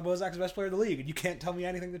that Tyler Bozak's the best player in the league, and you can't tell me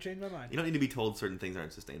anything to change my mind. You don't need to be told certain things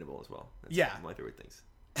aren't sustainable as well. That's Yeah. one of my favorite things.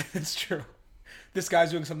 It's true. This guy's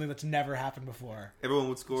doing something that's never happened before. Everyone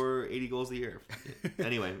would score 80 goals a year.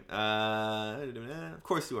 Anyway, of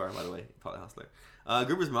course you are, by the way, Tala Hustler.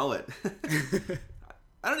 Gruber's mullet.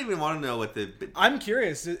 I don't even want to know what the... I'm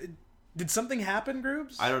curious. Did something happen,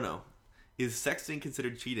 Groobs? I don't know. Is sexting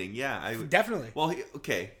considered cheating? Yeah. Definitely. Well,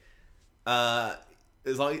 okay.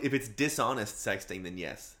 As long if it's dishonest sexting, then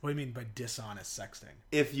yes. What do you mean by dishonest sexting?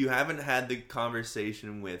 If you haven't had the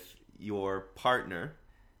conversation with your partner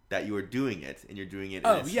that you are doing it, and you're doing it in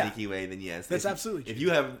a sneaky way, then yes. That's absolutely true.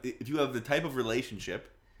 If you have the type of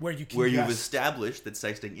relationship where you've established that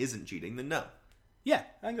sexting isn't cheating, then no. Yeah,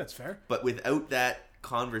 I think that's fair. But without that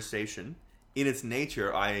conversation, in its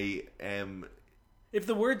nature, I am... If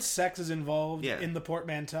the word sex is involved in the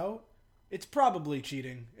portmanteau, it's probably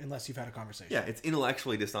cheating unless you've had a conversation. Yeah, it's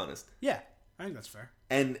intellectually dishonest. Yeah, I think that's fair.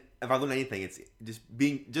 And if I learn anything, it's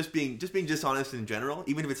being dishonest in general,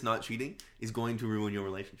 even if it's not cheating, is going to ruin your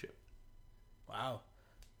relationship. Wow.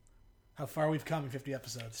 How far we've come in 50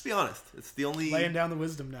 episodes. Let's be honest. It's the only... Laying down the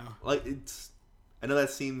wisdom now. Like, I know that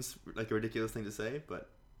seems like a ridiculous thing to say, but...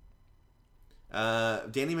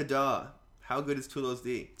 Danny Madaw. How good is Tulo's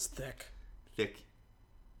D? It's thick. Thick.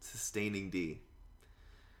 Sustaining D.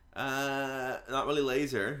 Not really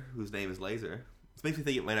Laser, whose name is Laser. This makes me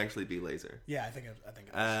think it might actually be Laser. Yeah, I think it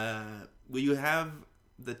is. Will you have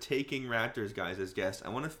the Taking Raptors guys as guests? I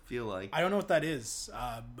want to feel like... I don't know what that is,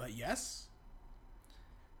 but yes.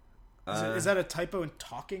 Is that a typo in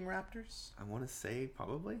Talking Raptors? I want to say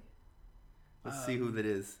probably. Let's see who that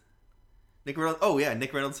is. Nick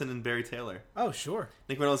Reynoldson and Barry Taylor. Oh, sure.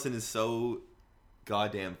 Nick Reynoldson is so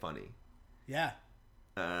goddamn funny. Yeah.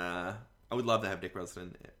 I would love to have Nick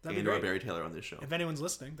Reynoldson and or Barry Taylor on this show. If anyone's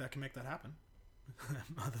listening, that can make that happen.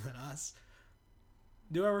 Other than us.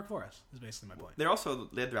 Do our work for us, is basically my point. They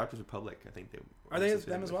had the Raptors Republic, I think. Are they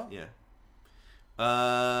them as well? Yeah.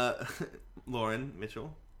 Lauren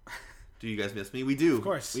Mitchell. Do you guys miss me? We do. Of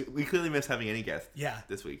course. We clearly miss having any guest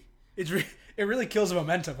this week. It really kills the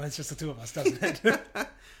momentum when it's just the two of us, doesn't it?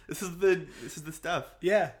 This is the stuff.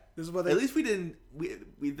 Yeah. This is what At least we didn't...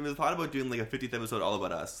 there was a thought about doing like a 50th episode all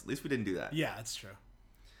about us. At least we didn't do that. Yeah, that's true.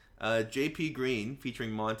 JP Green,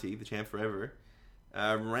 featuring Monty, the champ forever.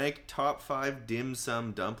 Ranked top 5 dim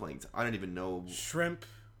sum dumplings. I don't even know. Shrimp.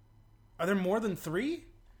 Are there more than 3?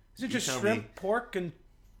 Is it just shrimp, pork, and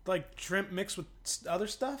like shrimp mixed with other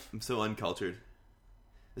stuff? I'm so uncultured.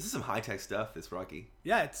 This is some high-tech stuff, this Rocky.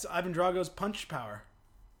 Yeah, it's Ivan Drago's punch power.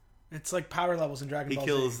 It's like power levels in Dragon Ball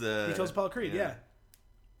Z. He kills Apollo Creed, yeah.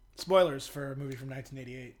 Spoilers for a movie from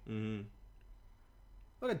 1988. Mm-hmm.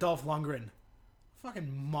 Look at Dolph Lundgren. Fucking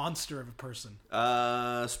monster of a person.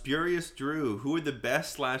 Spurious Drew. Who are the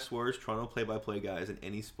best / worst Toronto play-by-play guys in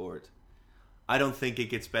any sport? I don't think it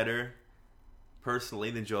gets better,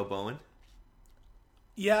 personally, than Joe Bowen.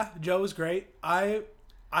 Yeah, Joe was great.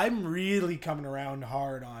 I'm really coming around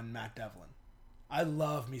hard on Matt Devlin. I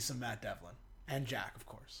love me some Matt Devlin. And Jack, of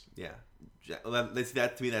course. Yeah.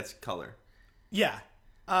 That to me, that's color. Yeah.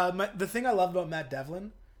 The thing I love about Matt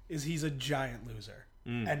Devlin is he's a giant loser.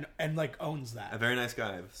 And like owns that. A very nice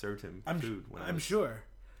guy. I've served him food when I'm sure.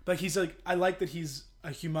 But he's like, I like that he's a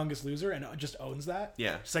humongous loser and just owns that.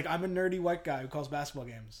 Yeah. It's like, I'm a nerdy white guy who calls basketball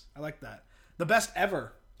games. I like that. The best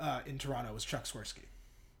ever in Toronto was Chuck Swirsky.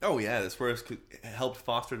 Oh yeah, this helped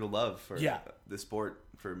foster the love for the sport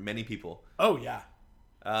for many people. Oh yeah.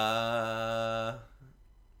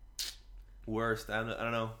 Worst. I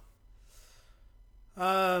don't know.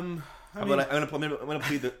 I'm gonna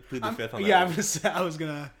plead the fifth on that. Yeah, I was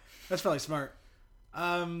gonna. That's probably smart.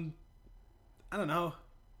 I don't know.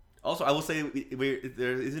 Also, I will say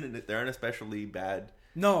there aren't especially bad.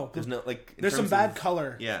 No, there's some bad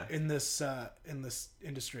color. Yeah. in this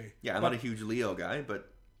industry. Yeah, I'm not a huge Leo guy, but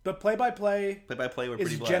play-by-play we're pretty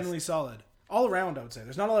is blessed. generally solid all around. I would say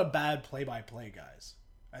there's not a lot of bad play-by-play guys.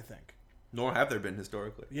 I think. Nor have there been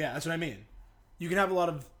historically. Yeah, that's what I mean. You can have a lot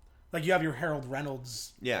of Like, you have your Harold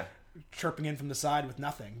Reynolds Yeah. chirping in from the side with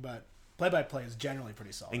nothing, but play-by-play is generally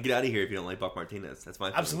pretty solid. And get out of here if you don't like Buck Martinez. That's my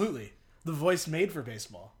feeling. Absolutely. The voice made for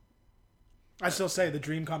baseball. I still say the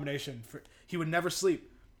dream combination. He would never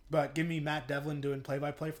sleep, but give me Matt Devlin doing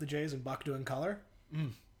play-by-play for the Jays and Buck doing color.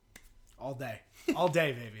 All day. All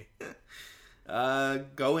day, baby.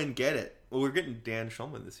 Go and get it. Well, we're getting Dan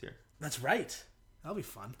Schulman this year. That's right. That'll be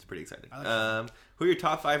fun. It's pretty exciting. Like who are your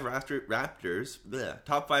top 5 Raptors?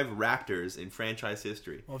 Top 5 Raptors in franchise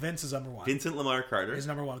history? Well, Vince is number 1. Vincent Lamar Carter is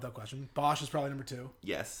number 1 without question. Bosch is probably number 2.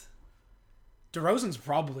 Yes. DeRozan's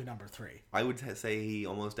probably number 3. I would say he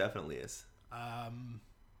almost definitely is.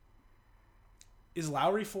 Is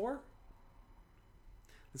Lowry 4?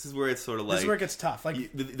 This is where it's sort of like... This is where it gets tough.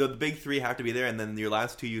 Like the big 3 have to be there, and then your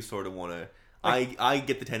last 2 you sort of want to... I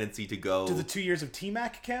get the tendency to go... Do the 2 years of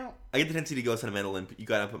T-Mac count? I get the tendency to go sentimental, and you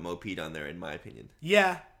got to put Mo Pete on there, in my opinion.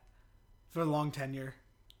 Yeah. For a long tenure.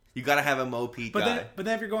 You got to have a Mo Pete guy. But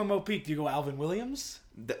then if you're going Mo Pete, do you go Alvin Williams?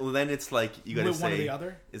 Well, then it's like you got to say... one or the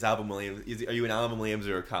other? Is Alvin Williams... Are you an Alvin Williams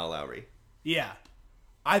or a Kyle Lowry? Yeah.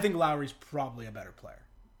 I think Lowry's probably a better player.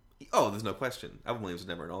 Oh, there's no question. Alvin Williams was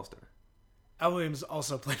never an All-Star. Alvin Williams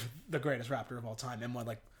also played with the greatest Raptor of all time and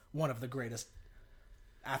one of the greatest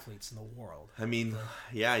athletes in the world. I mean,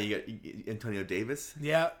 yeah, you got Antonio Davis.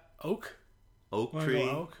 Yeah, Oak Tree,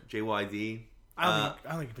 Oak? JYD. I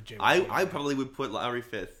don't think you put JYD. I probably would put Lowry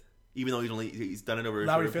 5th, even though he's done it over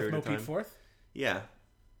Lowry a 5th, Mo Pete 4th? Yeah.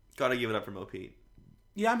 Gotta give it up for Mo Pete.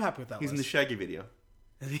 Yeah, I'm happy with that He's list. in the Shaggy video.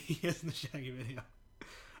 He is in the Shaggy video.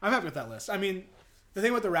 I'm happy with that list. I mean, the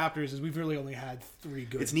thing with the Raptors is we've really only had 3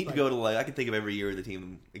 good... It's neat to go to, I can think of every year the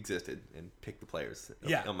team existed and pick the players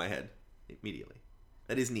on my head immediately.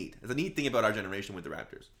 That is neat. It's a neat thing about our generation with the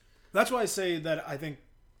Raptors. That's why I say that I think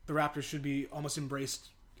the Raptors should be almost embraced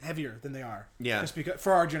heavier than they are. Yeah. Just because,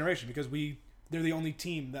 for our generation, because they're the only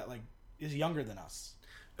team that is younger than us.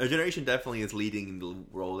 Our generation definitely is leading the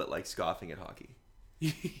role at scoffing at hockey.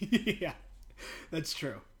 Yeah, that's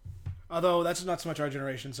true. Although that's not so much our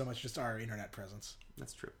generation, so much just our internet presence.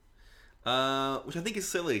 That's true. Which I think is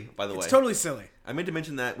silly, by the way. It's totally silly. I meant to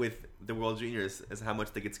mention that with the World Juniors as how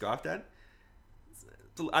much they get scoffed at.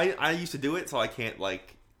 I used to do it, so I can't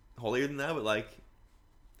holier than that, but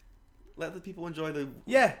let the people enjoy the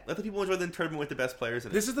tournament with the best players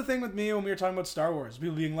in it. This is the thing with me when we were talking about Star Wars.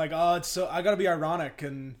 People being like, "Oh, it's so I gotta be ironic,"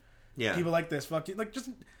 and people like this. Fuck you. Just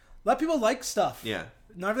let people like stuff. Yeah.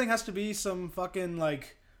 Not everything has to be some fucking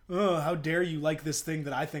oh, how dare you like this thing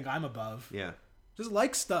that I think I'm above. Yeah. Just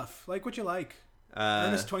like stuff. Like what you like.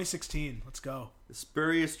 And it's 2016. Let's go.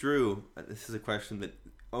 Spurious Drew. This is a question that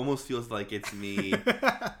almost feels like it's me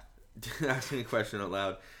asking a question out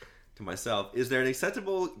loud to myself. Is there an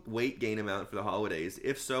acceptable weight gain amount for the holidays?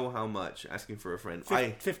 If so, how much? Asking for a friend.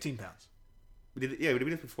 15 pounds. We did we do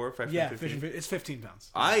this before? Yeah, 15? It's 15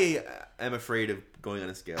 pounds. I am afraid of going on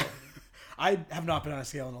a scale. I have not been on a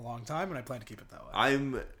scale in a long time, and I plan to keep it that way. I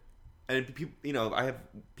have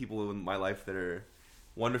people in my life that are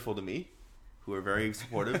wonderful to me, who are very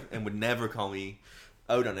supportive and would never call me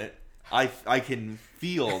out on it. I can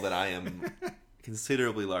feel that I am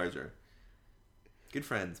considerably larger. Good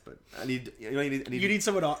friends, but I need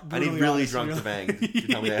someone. I need really drunk to bang to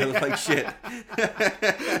tell me that I look like shit.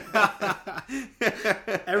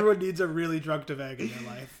 Everyone needs a really drunk to bang in their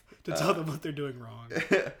life to tell them what they're doing wrong.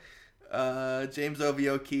 James O.V.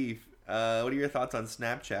 O'Keefe. What are your thoughts on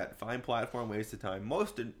Snapchat? Fine platform, waste of time.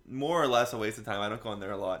 More or less a waste of time. I don't go on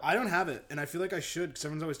there a lot. I don't have it, and I feel like I should because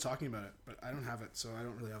everyone's always talking about it, but I don't have it, so I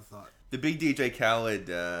don't really have a thought. The big DJ Khaled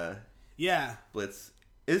blitz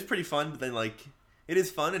is pretty fun, but then it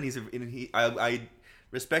is fun, and I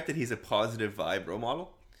respect that he's a positive vibe role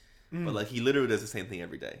model, but he literally does the same thing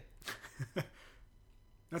every day.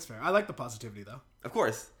 That's fair. I like the positivity though. Of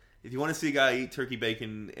course, if you want to see a guy eat turkey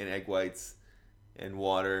bacon and egg whites and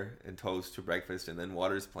water and toast for breakfast, and then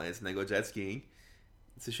water his plants, and then go jet skiing,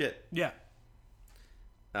 it's a shit. Yeah.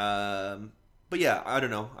 But yeah, I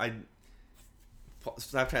don't know.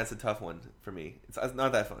 Snapchat's a tough one for me. It's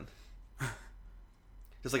not that fun.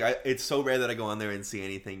 Just it's so rare that I go on there and see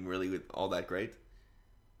anything really all that great.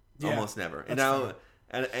 Yeah, almost never. And now,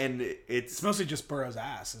 and it's mostly just Burrow's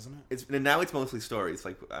ass, isn't it? Now it's mostly stories.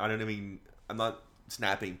 I'm not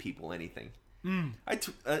snapping people anything.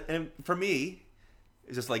 And for me,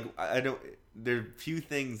 it's just I don't. There are few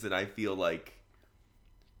things that I feel like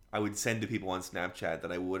I would send to people on Snapchat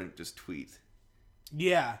that I wouldn't just tweet.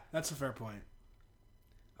 Yeah, that's a fair point.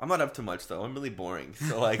 I'm not up to much though. I'm really boring.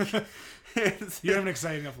 So you don't have an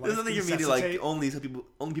exciting enough life. There's nothing for me to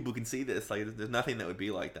only people can see this. There's nothing that would be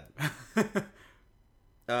like that.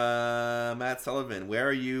 Matt Sullivan, where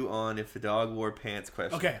are you on if the dog wore pants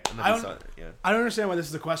question? Okay, I I don't don't understand why this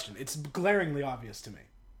is a question. It's glaringly obvious to me.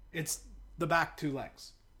 It's the back two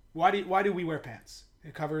legs. Why do we wear pants?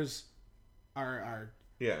 It covers our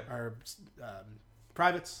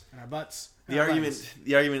privates and our butts. And The our argument,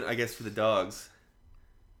 legs. I guess, for the dogs,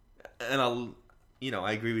 and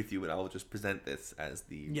I agree with you, but I'll just present this as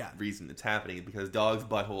the reason it's happening, because dogs'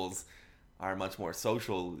 buttholes are a much more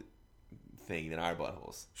social thing than our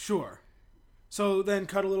buttholes. Sure. So then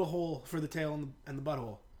cut a little hole for the tail and the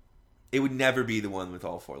butthole. It would never be the one with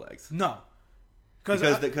all four legs. No.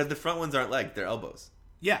 Because the front ones aren't legs, they're elbows.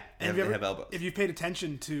 Yeah. And they have elbows. If you've paid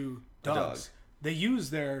attention to dogs, they use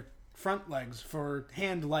their front legs for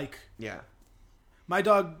hand-like. Yeah. My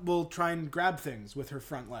dog will try and grab things with her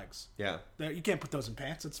front legs. Yeah. You can't put those in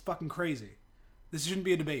pants. It's fucking crazy. This shouldn't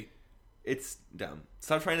be a debate. It's dumb.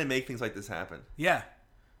 Stop trying to make things like this happen. Yeah.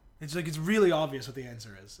 It's really obvious what the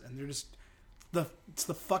answer is. And they're just... It's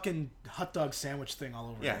the fucking hot dog sandwich thing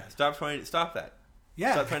all over again. Stop that.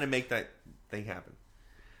 Yeah. Stop trying to make that thing happen.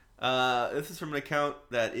 This is from an account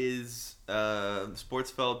that is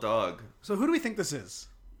Sportsfell Dog. So who do we think this is?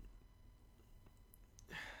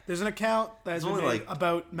 There's an account that has been made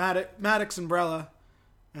about Maddox Umbrella,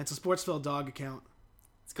 and it's a Sportsfell Dog account.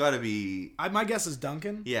 It's got to be... my guess is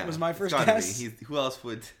Duncan. Yeah. Was my first it's gotta guess. Be. Who else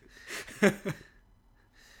would...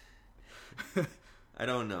 I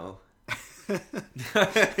don't know.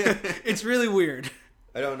 It's really weird.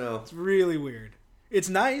 I don't know. It's really weird. It's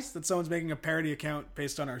nice that someone's making a parody account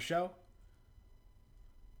based on our show,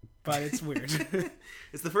 but it's weird.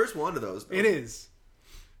 It's the first one of those, though. It is.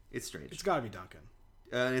 It's strange. It's got to be Duncan.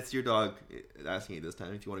 And it's your dog asking you this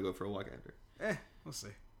time if you want to go for a walk after. We'll see.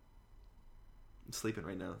 I'm sleeping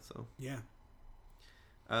right now, so... Yeah.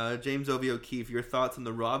 James Ovie O'Keefe, your thoughts on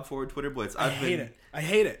the Rob Ford Twitter blitz? I hate it.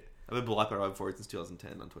 I've been blocked by Rob Ford since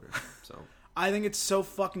 2010 on Twitter, so... I think it's so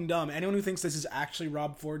fucking dumb. Anyone who thinks this is actually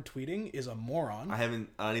Rob Ford tweeting is a moron. I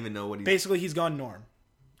don't even know what he's... Basically, he's gone Norm.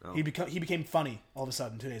 Oh. He became funny all of a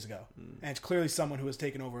sudden 2 days ago. And it's clearly someone who has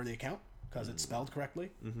taken over the account because it's spelled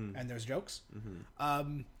correctly and there's jokes.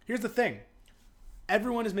 Here's the thing.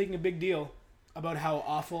 Everyone is making a big deal about how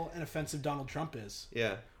awful and offensive Donald Trump is.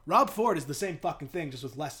 Yeah. Rob Ford is the same fucking thing, just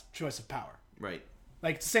with less choice of power. Right.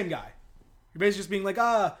 Like, it's the same guy. You're basically just being like,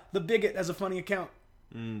 the bigot has a funny account.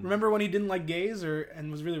 Remember when he didn't like gays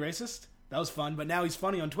and was really racist? That was fun, but now he's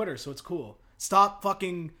funny on Twitter, so it's cool. Stop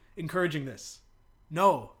fucking encouraging this.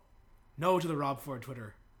 No. No to the Rob Ford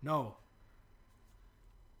Twitter. No.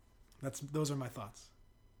 Those are my thoughts.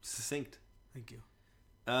 Succinct. Thank you.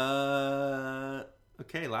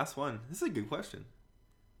 Okay, last one. This is a good question.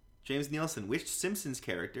 James Nielsen, which Simpsons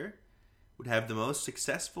character would have the most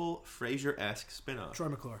successful Frasier-esque spin-off? Troy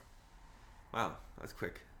McClure. Wow, that's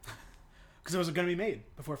quick. Because it was going to be made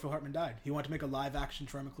before Phil Hartman died. He wanted to make a live-action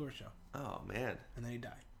Troy McClure show. Oh, man. And then he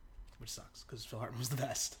died. Which sucks, because Phil Hartman was the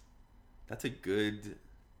best. That's a good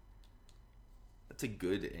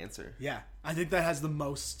answer. Yeah. I think that has the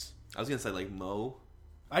most... I was going to say, like, Mo.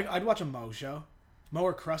 I'd watch a Mo show. Mo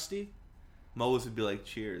or Krusty. Mo's would be like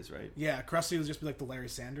Cheers, right? Yeah, Krusty would just be like the Larry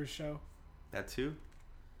Sanders show. That too?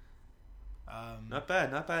 Not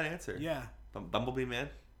bad answer. Yeah. Bumblebee Man?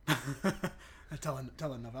 Tell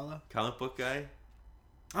a novella. Comic book guy?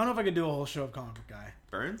 I don't know if I could do a whole show of comic book guy.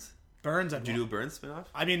 Burns? Would you do a Burns spinoff?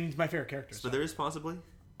 I mean, it's my favorite character. Smithers, possibly?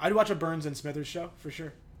 I'd watch a Burns and Smithers show, for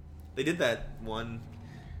sure. They did that one...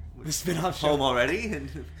 The spin-off show. Home Already?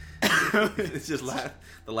 And it's just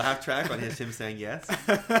the laugh track on him saying yes.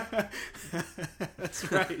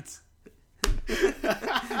 That's right.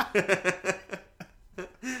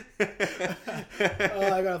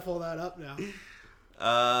 Oh, I gotta pull that up now.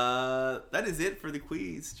 That is it for the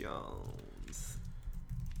quiz, Jones.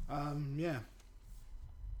 Yeah.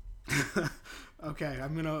 Okay,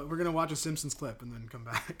 we're gonna watch a Simpsons clip and then come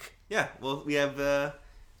back. Yeah, well, we have the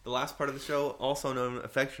last part of the show, also known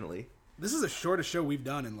affectionately. This is the shortest show we've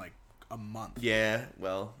done in like a month. Yeah,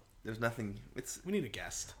 well, there's nothing. We need a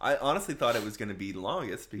guest. I honestly thought it was going to be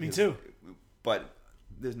longest. Me too. But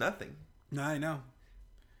there's nothing. No, I know.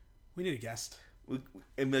 We need a guest. We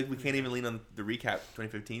can't even lean on the recap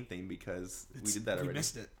 2015 thing because we did that already. We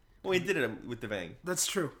missed it. Well, we did it with the Vang. That's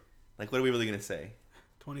true. Like, what are we really going to say?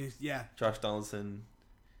 20, yeah. Josh Donaldson,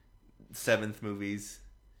 7th movies.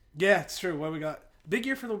 Yeah, it's true. What we got? Big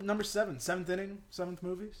year for the number 7. 7th inning, 7th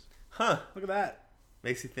movies. Huh. Look at that.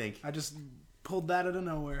 Makes you think. I just pulled that out of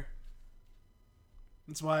nowhere.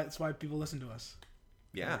 That's why people listen to us.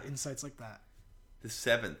 Yeah. Insights like that. The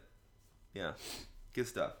 7th. Yeah. Good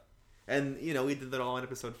stuff. And, we did that all in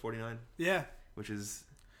episode 49. Yeah. Which is...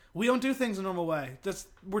 We don't do things a normal way.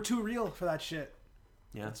 We're too real for that shit.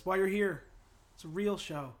 Yeah. That's why you're here. It's a real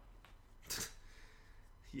show.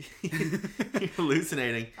 You're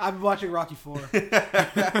hallucinating. I've been watching Rocky 4.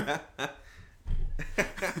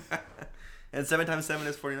 And 7 times 7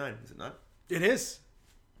 is 49, is it not? It is.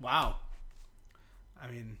 Wow.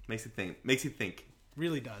 I mean... Makes you think.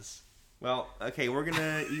 Really does. Well, okay, we're going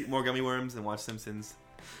to eat more gummy worms and watch Simpsons.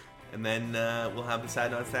 And then we'll have the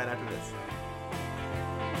Sad Not Sad after this.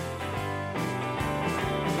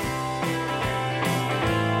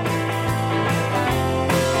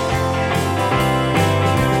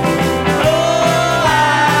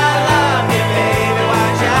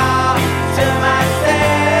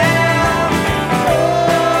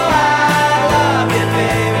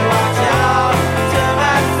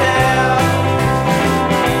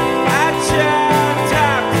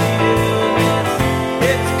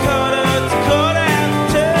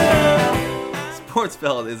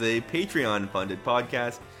 Sportsfeld is a Patreon-funded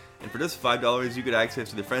podcast, and for just $5, you get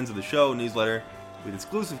access to the Friends of the Show newsletter with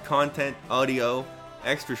exclusive content, audio,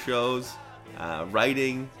 extra shows,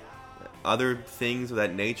 writing, other things of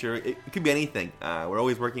that nature. It could be anything. We're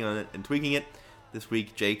always working on it and tweaking it. This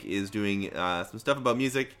week, Jake is doing some stuff about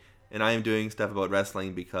music, and I am doing stuff about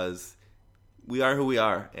wrestling because we are who we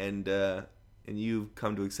are, and you've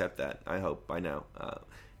come to accept that, I hope, by now.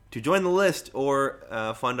 To join the list or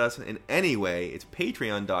fund us in any way, it's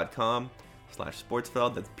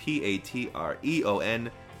patreon.com/Sportsfeld. That's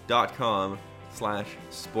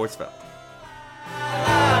patreon.com/Sportsfeld.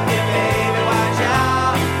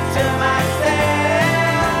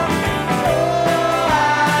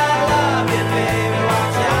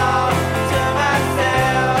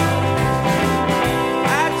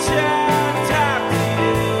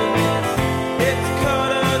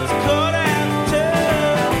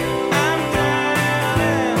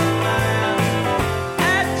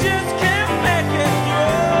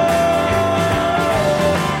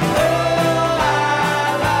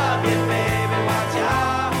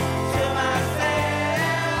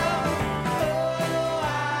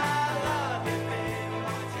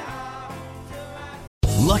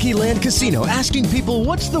 Lucky Land Casino, asking people,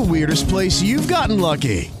 what's the weirdest place you've gotten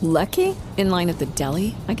lucky? Lucky? In line at the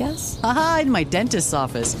deli, I guess? Aha, in my dentist's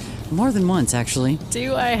office. More than once, actually.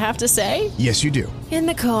 Do I have to say? Yes, you do. In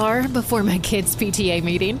the car before my kids' PTA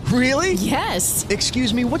meeting. Really? Yes.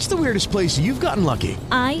 Excuse me, what's the weirdest place you've gotten lucky?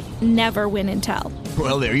 I never win and tell.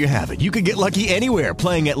 Well, there you have it. You can get lucky anywhere,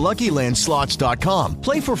 playing at LuckyLandSlots.com.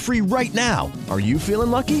 Play for free right now. Are you feeling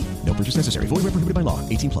lucky? No purchase necessary. Void where prohibited by law.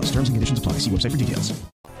 18+. Terms and conditions apply. See website for details.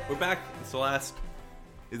 We're back. It's the last...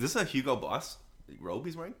 Is this a Hugo Boss robe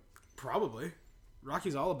he's wearing? Probably.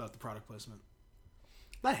 Rocky's all about the product placement.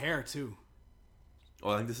 That hair, too.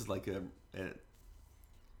 Oh, I think this is like a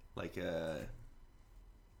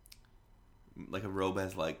robe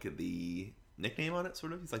has like the nickname on it,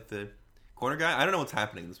 sort of. He's like the corner guy. I don't know what's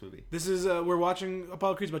happening in this movie. This is, we're watching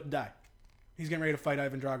Apollo Creed's about to die. He's getting ready to fight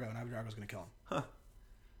Ivan Drago, and Ivan Drago's going to kill him. Huh.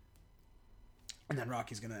 And then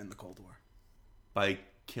Rocky's going to end the Cold War. By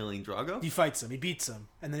killing Drago? He fights him, he beats him,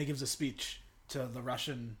 and then he gives a speech to the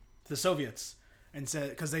Soviets, and said,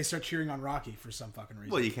 because they start cheering on Rocky for some fucking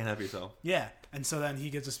reason. Well, you can't help yourself. Yeah, and so then he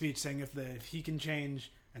gives a speech saying if he can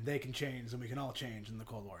change and they can change, then we can all change, and the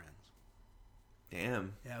Cold War ends.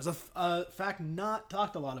 Damn. Yeah, it was a fact not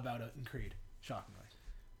talked a lot about it in Creed, shockingly.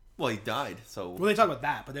 Well, he died, so... Well, they talk about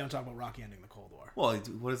that, but they don't talk about Rocky ending the Cold War. Well,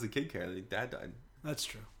 what does the kid care? His dad died. That's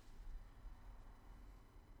true.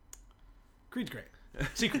 Creed's great.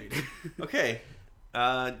 See Creed. Okay. You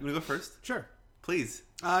want to go first? Sure. Please.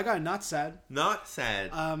 I got Not Sad. Not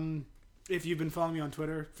Sad. If you've been following me on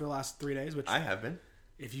Twitter for the last 3 days, which... I have been.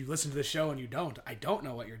 If you listen to the show and you don't, I don't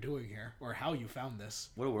know what you're doing here or how you found this.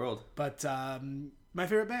 What a world. But my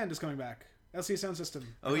favorite band is coming back. LCD Sound System.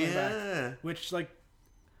 Oh, yeah. Back, which,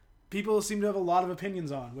 people seem to have a lot of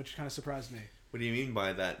opinions on, which kind of surprised me. What do you mean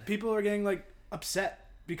by that? People are getting, upset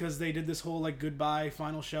because they did this whole, goodbye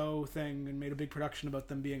final show thing and made a big production about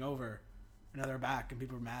them being over. And now they're back and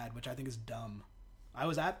people are mad, which I think is dumb. I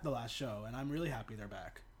was at the last show and I'm really happy they're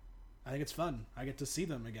back. I think it's fun. I get to see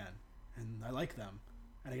them again and I like them.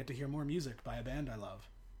 And I get to hear more music by a band I love.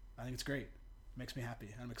 I think it's great. It makes me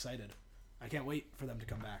happy. I'm excited. I can't wait for them to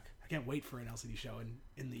come back. I can't wait for an LCD show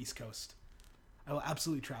in the East Coast. I will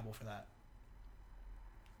absolutely travel for that.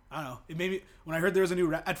 I don't know. It made me... When I heard there was a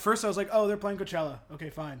new... At first I was like, oh, they're playing Coachella. Okay,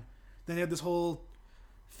 fine. Then they had this whole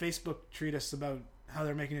Facebook treatise about how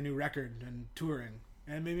they're making a new record and touring.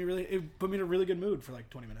 And it put me in a really good mood for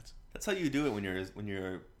 20 minutes. That's how you do it when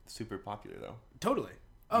you're super popular, though. Totally.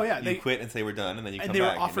 Oh, yeah. You quit and say we're done, and then you come back and they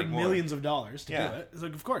were offered millions of dollars to do it. It's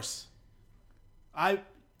of course. I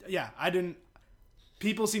didn't...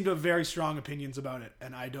 people seem to have very strong opinions about it,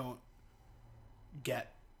 and I don't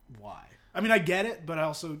get why. I mean, I get it, but I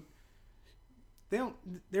also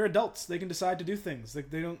they're adults. They can decide to do things. Like,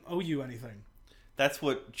 they don't owe you anything. That's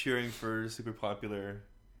what cheering for super popular,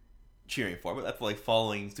 but that's like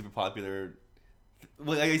following super popular.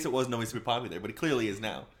 Well, I guess it wasn't always super popular, but it clearly is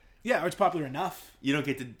now. Yeah, or it's popular enough. You don't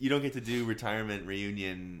get to do retirement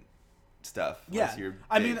reunion stuff. Yeah, You're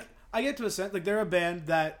I mean, I get to a sense, like, they're a band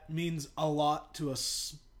that means a lot to a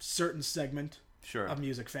certain segment of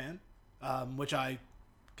music fan, which I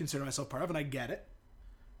consider myself part of, and I get it.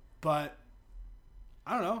 But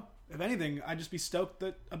I don't know. If anything, I'd just be stoked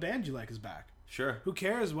that a band you like is back. Sure. Who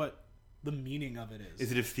cares what the meaning of it is?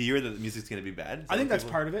 Is it a fear that the music's going to be bad? I think that's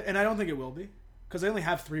part of it, and I don't think it will be, because they only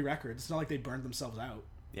have 3 records. It's not like they burned themselves out.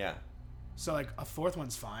 Yeah. So, like, a 4th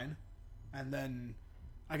one's fine, and then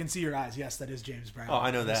I can see your eyes. Yes, that is James Brown. Oh,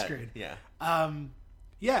 I know that. Screen. Yeah.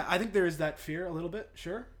 Yeah, I think there is that fear a little bit,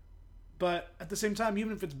 sure. But at the same time,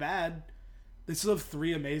 even if it's bad, they still have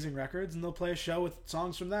 3 amazing records, and they'll play a show with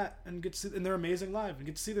songs from that, and and they're amazing live, and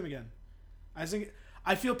get to see them again.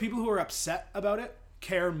 I feel people who are upset about it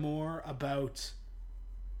care more about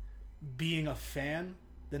being a fan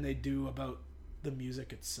than they do about the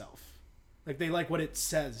music itself. Like, they like what it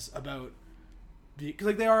says about, because,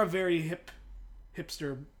 like, they are a very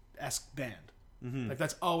hipster-esque band. Mm-hmm. Like,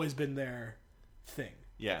 that's always been their thing.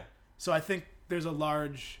 Yeah. So I think there's a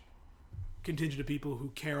large contingent of people who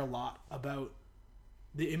care a lot about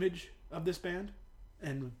the image of this band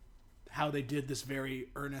and how they did this very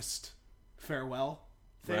earnest farewell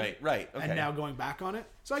thing. Right. Okay. And now going back on it.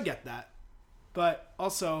 So I get that. But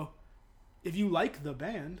also, if you like the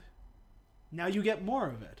band, now you get more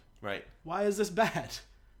of it. Right. Why is this bad?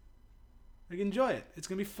 Like, enjoy it. It's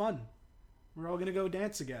going to be fun. We're all going to go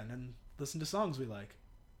dance again and listen to songs we like.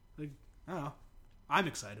 Like, I don't know. I'm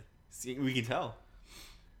excited. See, we can tell.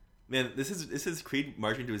 Man, this is Creed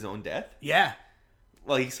marching to his own death? Yeah.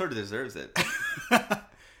 Well, he sort of deserves it.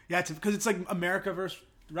 Yeah, because it's like America versus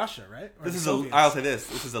Russia, right? Or I'll say this.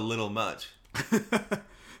 This is a little much.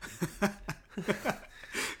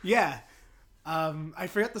 Yeah. I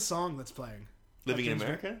forget the song that's playing. Living in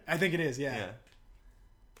America? I think it is, yeah.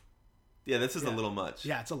 Yeah, this is a little much.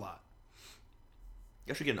 Yeah, it's a lot.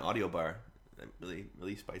 You should get an audio bar. That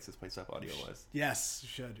really spice this place up audio-wise. Yes, you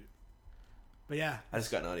should. But yeah. I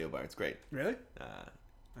just got an audio bar. It's great. Really?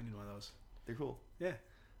 I need one of those. They're cool. Yeah.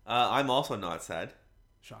 I'm also not sad.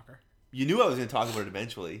 Shocker. You knew I was going to talk about it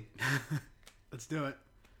eventually. Let's do it.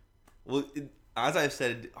 Well, as I've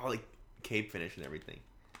said, all like cape finish and everything.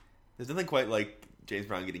 There's nothing quite like James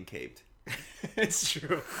Brown getting caped. It's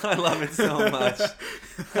true. I love it so much.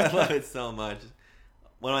 I love it so much.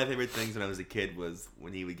 One of my favorite things when I was a kid was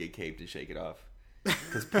when he would get caped and shake it off.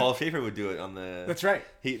 Because Paul Schaefer would do it on the... That's right.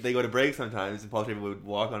 They go to break sometimes, and Paul Schaefer would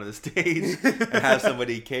walk onto the stage and have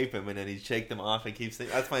somebody cape him, and then he'd shake them off and keep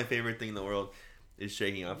saying... That's my favorite thing in the world, is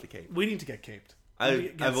shaking off the cape. We need to get caped.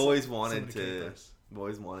 I've always wanted to... I've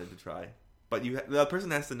always wanted to try. But the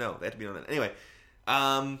person has to know. They have to be on it. Anyway,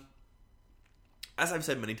 as I've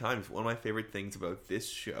said many times, one of my favorite things about this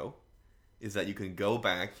show is that you can go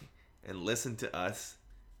back and listen to us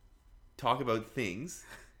talk about things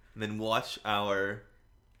and then watch our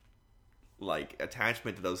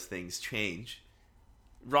attachment to those things change,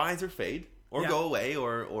 rise or fade, or go away,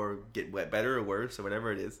 or get better or worse, or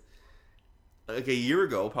whatever it is. Like a year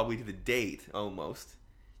ago, probably to the date almost,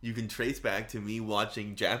 you can trace back to me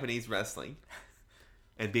watching Japanese wrestling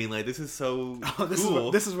and being like, this is so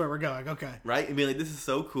cool. This is where we're going, okay. Right? And being like, this is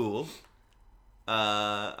so cool.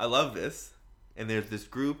 I love this. And there's this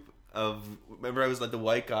group of... Remember I was like the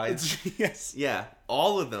white guys? Yes. Yeah.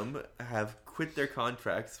 All of them have quit their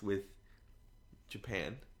contracts with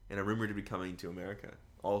Japan and are rumored to be coming to America.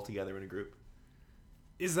 All together in a group.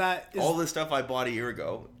 All the stuff I bought a year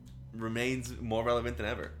ago remains more relevant than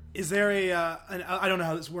ever. Is there I don't know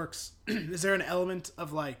how this works. Is there an element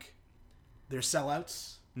of they're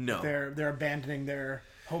sellouts? No. They're abandoning their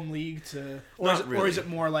home league to... Or is it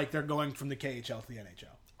more like they're going from the KHL to the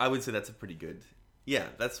NHL? I would say that's a pretty good... Yeah,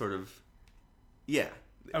 that's sort of... Yeah.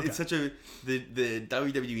 Okay. It's such a... The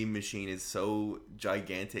WWE machine is so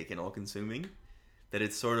gigantic and all-consuming that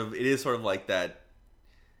it is sort of like that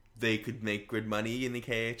they could make good money in the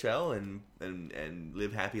KHL and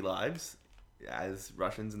live happy lives as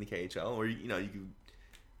Russians in the KHL, or you could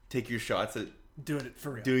take your shots at doing it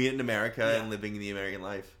for real, doing it in America and living the American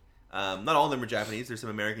life. Not all of them are Japanese. There's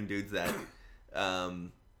some American dudes that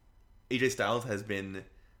AJ Styles has been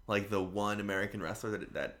like the one American wrestler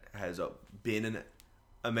that has been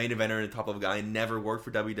a main eventer and a top level guy and never worked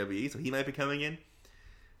for WWE, so he might be coming in.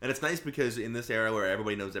 And it's nice because in this era where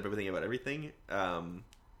everybody knows everything about everything,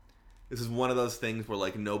 this is one of those things where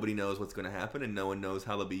like nobody knows what's going to happen and no one knows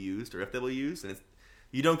how they'll be used or if they will be used, and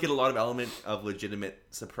you don't get a lot of element of legitimate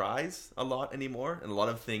surprise a lot anymore, and a lot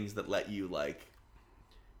of things that let you like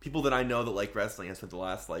people that I know that like wrestling have spent the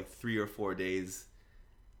last like 3 or 4 days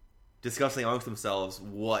discussing amongst themselves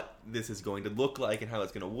what this is going to look like and how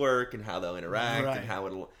it's going to work and how they'll interact and how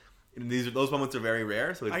it'll. And those moments are very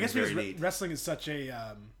rare, so it's I guess very because neat. Wrestling is such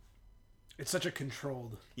a it's such a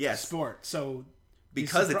controlled sport, so.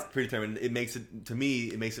 Because it's predetermined, it makes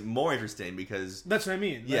it more interesting because that's what I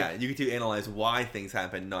mean. Yeah, you get to analyze why things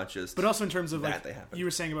happen, not just. But also in terms of that they happen. You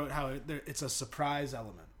were saying about how it's a surprise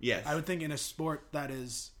element. Yes, I would think in a sport that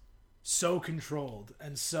is so controlled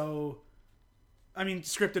and so, I mean,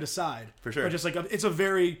 scripted aside, for sure, but just like it's a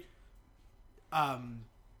very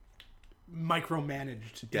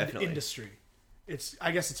micromanaged industry.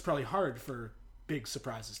 I guess it's probably hard for big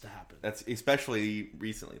surprises to happen. That's especially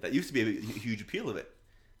recently. That used to be a huge appeal of it,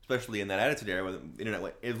 especially in that Attitude Era where the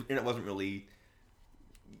internet wasn't really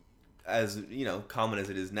as common as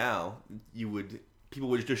it is now. People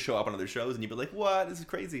would just show up on other shows and you'd be like, "What? This is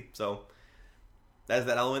crazy." So that's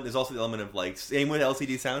that element. There's also the element of like same with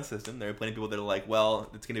LCD sound system. There are plenty of people that are like, "Well,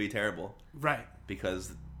 it's going to be terrible," right?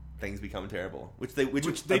 Because things become terrible, which they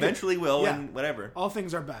eventually will, and whatever. All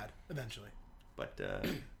things are bad eventually,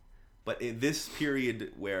 But in this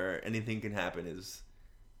period where anything can happen is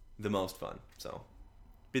the most fun. So,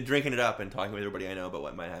 been drinking it up and talking with everybody I know about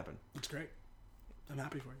what might happen. It's great. I'm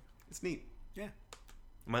happy for you. It's neat. Yeah.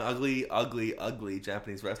 My ugly, ugly, ugly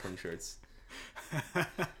Japanese wrestling shirts.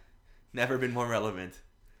 Never been more relevant.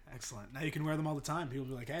 Excellent. Now you can wear them all the time. People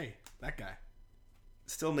will be like, "Hey, that guy."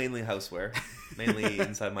 Still mainly housewear. Mainly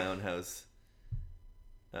inside my own house.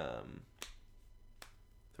 Sort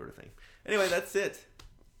of thing. Anyway, that's it.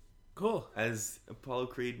 Cool. As Apollo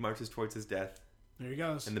Creed marches towards his death. There he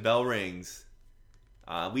goes. And the bell rings.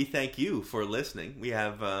 We thank you for listening. We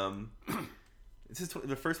have... this is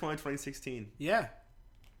the first one of 2016. Yeah.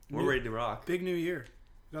 We're ready to rock. Big new year.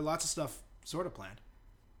 We got lots of stuff sort of planned.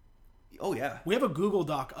 Oh, yeah. We have a Google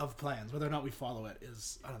Doc of plans. Whether or not we follow it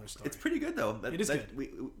is another story. It's pretty good, though. It is good.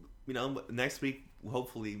 Next week,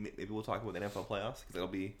 hopefully, maybe we'll talk about the NFL playoffs. Because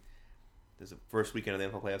there's the first weekend of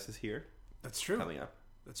the NFL playoffs is here. That's true. Coming up.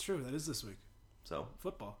 That's true. That is this week. So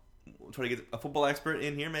football. We'll try to get a football expert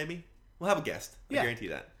in here. Maybe we'll have a guest. I guarantee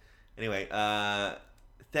that. Anyway,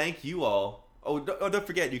 thank you all. Don't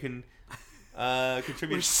forget you can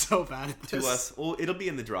contribute. We're so bad at this. To us. Well, it'll be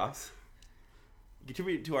in the drops.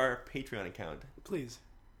 Contribute to our Patreon account, please.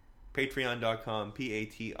 Patreon.com,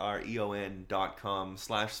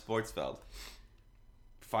 patreon.com/Sportsfeld.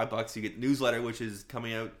 For $5 you get newsletter, which is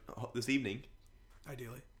coming out this evening.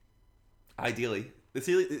 Ideally. Either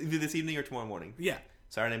this evening or tomorrow morning. Yeah.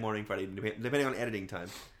 Saturday morning, Friday, depending on editing time.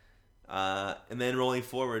 And then rolling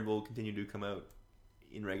forward, will continue to come out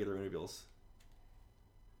in regular intervals.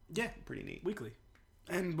 Yeah. Pretty neat. Weekly.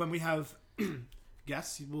 And when we have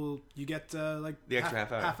guests, you get the extra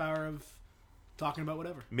half hour of talking about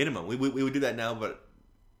whatever. Minimum. We would do that now, but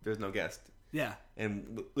there's no guest. Yeah.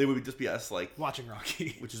 And it would just be us watching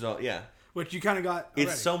Rocky. Which is all, yeah. Which you kind of got already.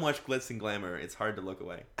 It's so much glitz and glamour, it's hard to look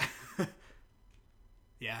away.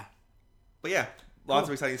 Yeah. But yeah, lots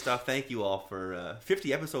of exciting stuff. Thank you all for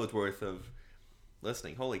 50 episodes worth of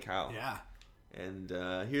listening. Holy cow. Yeah. And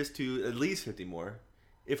here's to at least 50 more,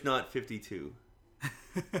 if not 52.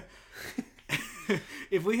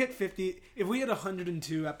 If we hit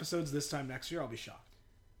 102 episodes this time next year, I'll be shocked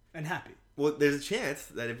and happy. Well, there's a chance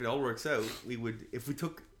that if it all works out, we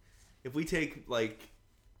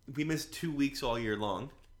miss 2 weeks all year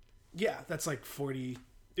long. Yeah, that's like 40.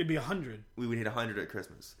 It'd be 100. We would hit 100 at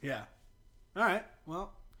Christmas. Yeah. All right.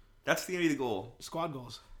 Well, that's going to be the goal. Squad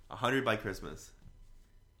goals. 100 by Christmas.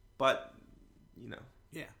 But,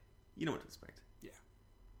 yeah, you know what to expect. Yeah.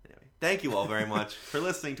 Anyway, thank you all very much for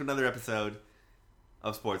listening to another episode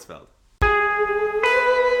of Sportsfeld.